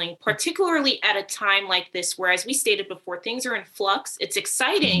wrestling, particularly at a time like this, where, as we stated before, things are in flux? It's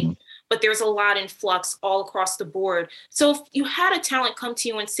exciting, but there's a lot in flux all across the board. So if you had a talent come to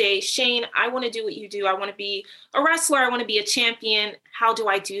you and say, Shane, I want to do what you do. I want to be a wrestler. I want to be a champion. How do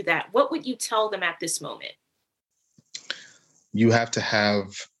I do that? What would you tell them at this moment? You have to have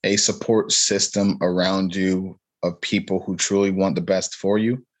a support system around you of people who truly want the best for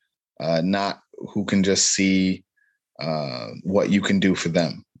you, not who can just see what you can do for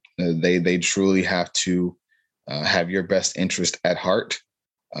them. They truly have to have your best interest at heart.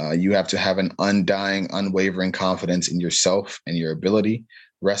 You have to have an undying, unwavering confidence in yourself and your ability.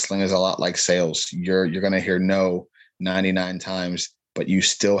 Wrestling is a lot like sales. You're going to hear no 99 times, but you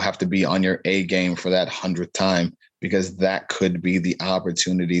still have to be on your A game for that 100th time, because that could be the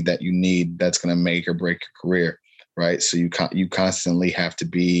opportunity that you need that's going to make or break your career, right? So you constantly have to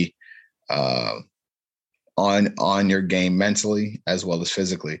be on your game mentally as well as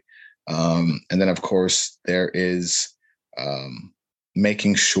physically. And then, of course, there is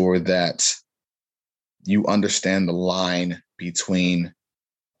making sure that you understand the line between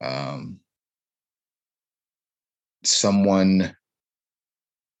someone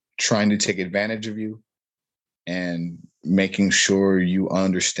trying to take advantage of you and making sure you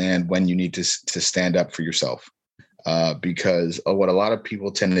understand when you need to stand up for yourself. Because what a lot of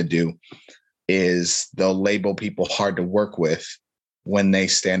people tend to do is they'll label people hard to work with when they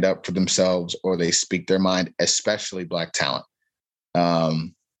stand up for themselves or they speak their mind, especially Black talent.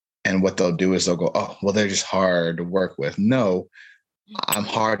 And what they'll do is they'll go, oh, well, they're just hard to work with. No, I'm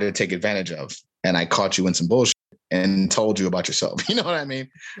hard to take advantage of. And I caught you in some bullshit and told you about yourself. You know what I mean?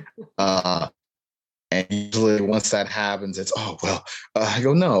 And usually once that happens, it's, oh, well, I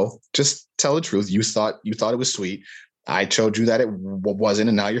go, no, just tell the truth. You thought it was sweet. I showed you that it wasn't,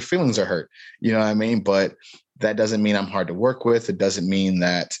 and now your feelings are hurt. You know what I mean? But that doesn't mean I'm hard to work with. It doesn't mean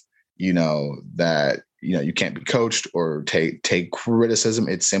that, you can't be coached or take criticism.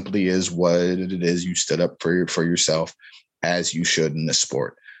 It simply is what it is. You stood up for yourself, as you should in this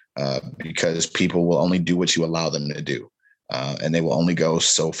sport, because people will only do what you allow them to do, and they will only go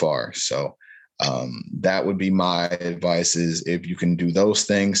so far. So that would be my advice: is if you can do those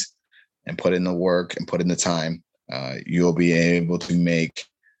things and put in the work and put in the time, you'll be able to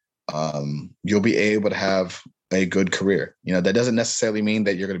have a good career. That doesn't necessarily mean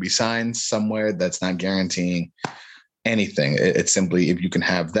that you're going to be signed somewhere. That's not guaranteeing anything. It's simply, if you can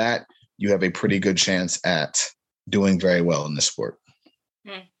have that, you have a pretty good chance at doing very well in this sport.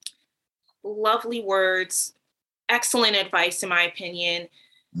 Lovely words. Excellent advice, in my opinion.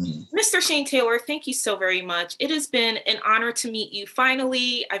 Mr. Shane Taylor, thank you so very much. It has been an honor to meet you.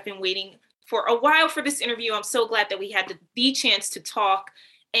 Finally, I've been waiting for a while for this interview. I'm so glad that we had the chance to talk.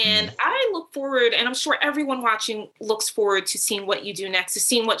 And I look forward, and I'm sure everyone watching looks forward to seeing what you do next, to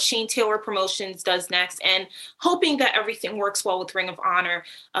seeing what Shane Taylor Promotions does next, and hoping that everything works well with Ring of Honor.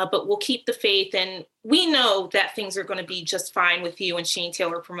 But we'll keep the faith, and we know that things are going to be just fine with you and Shane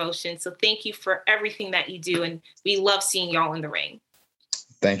Taylor Promotions. So thank you for everything that you do, and we love seeing y'all in the ring.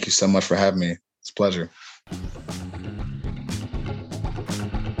 Thank you so much for having me. It's a pleasure.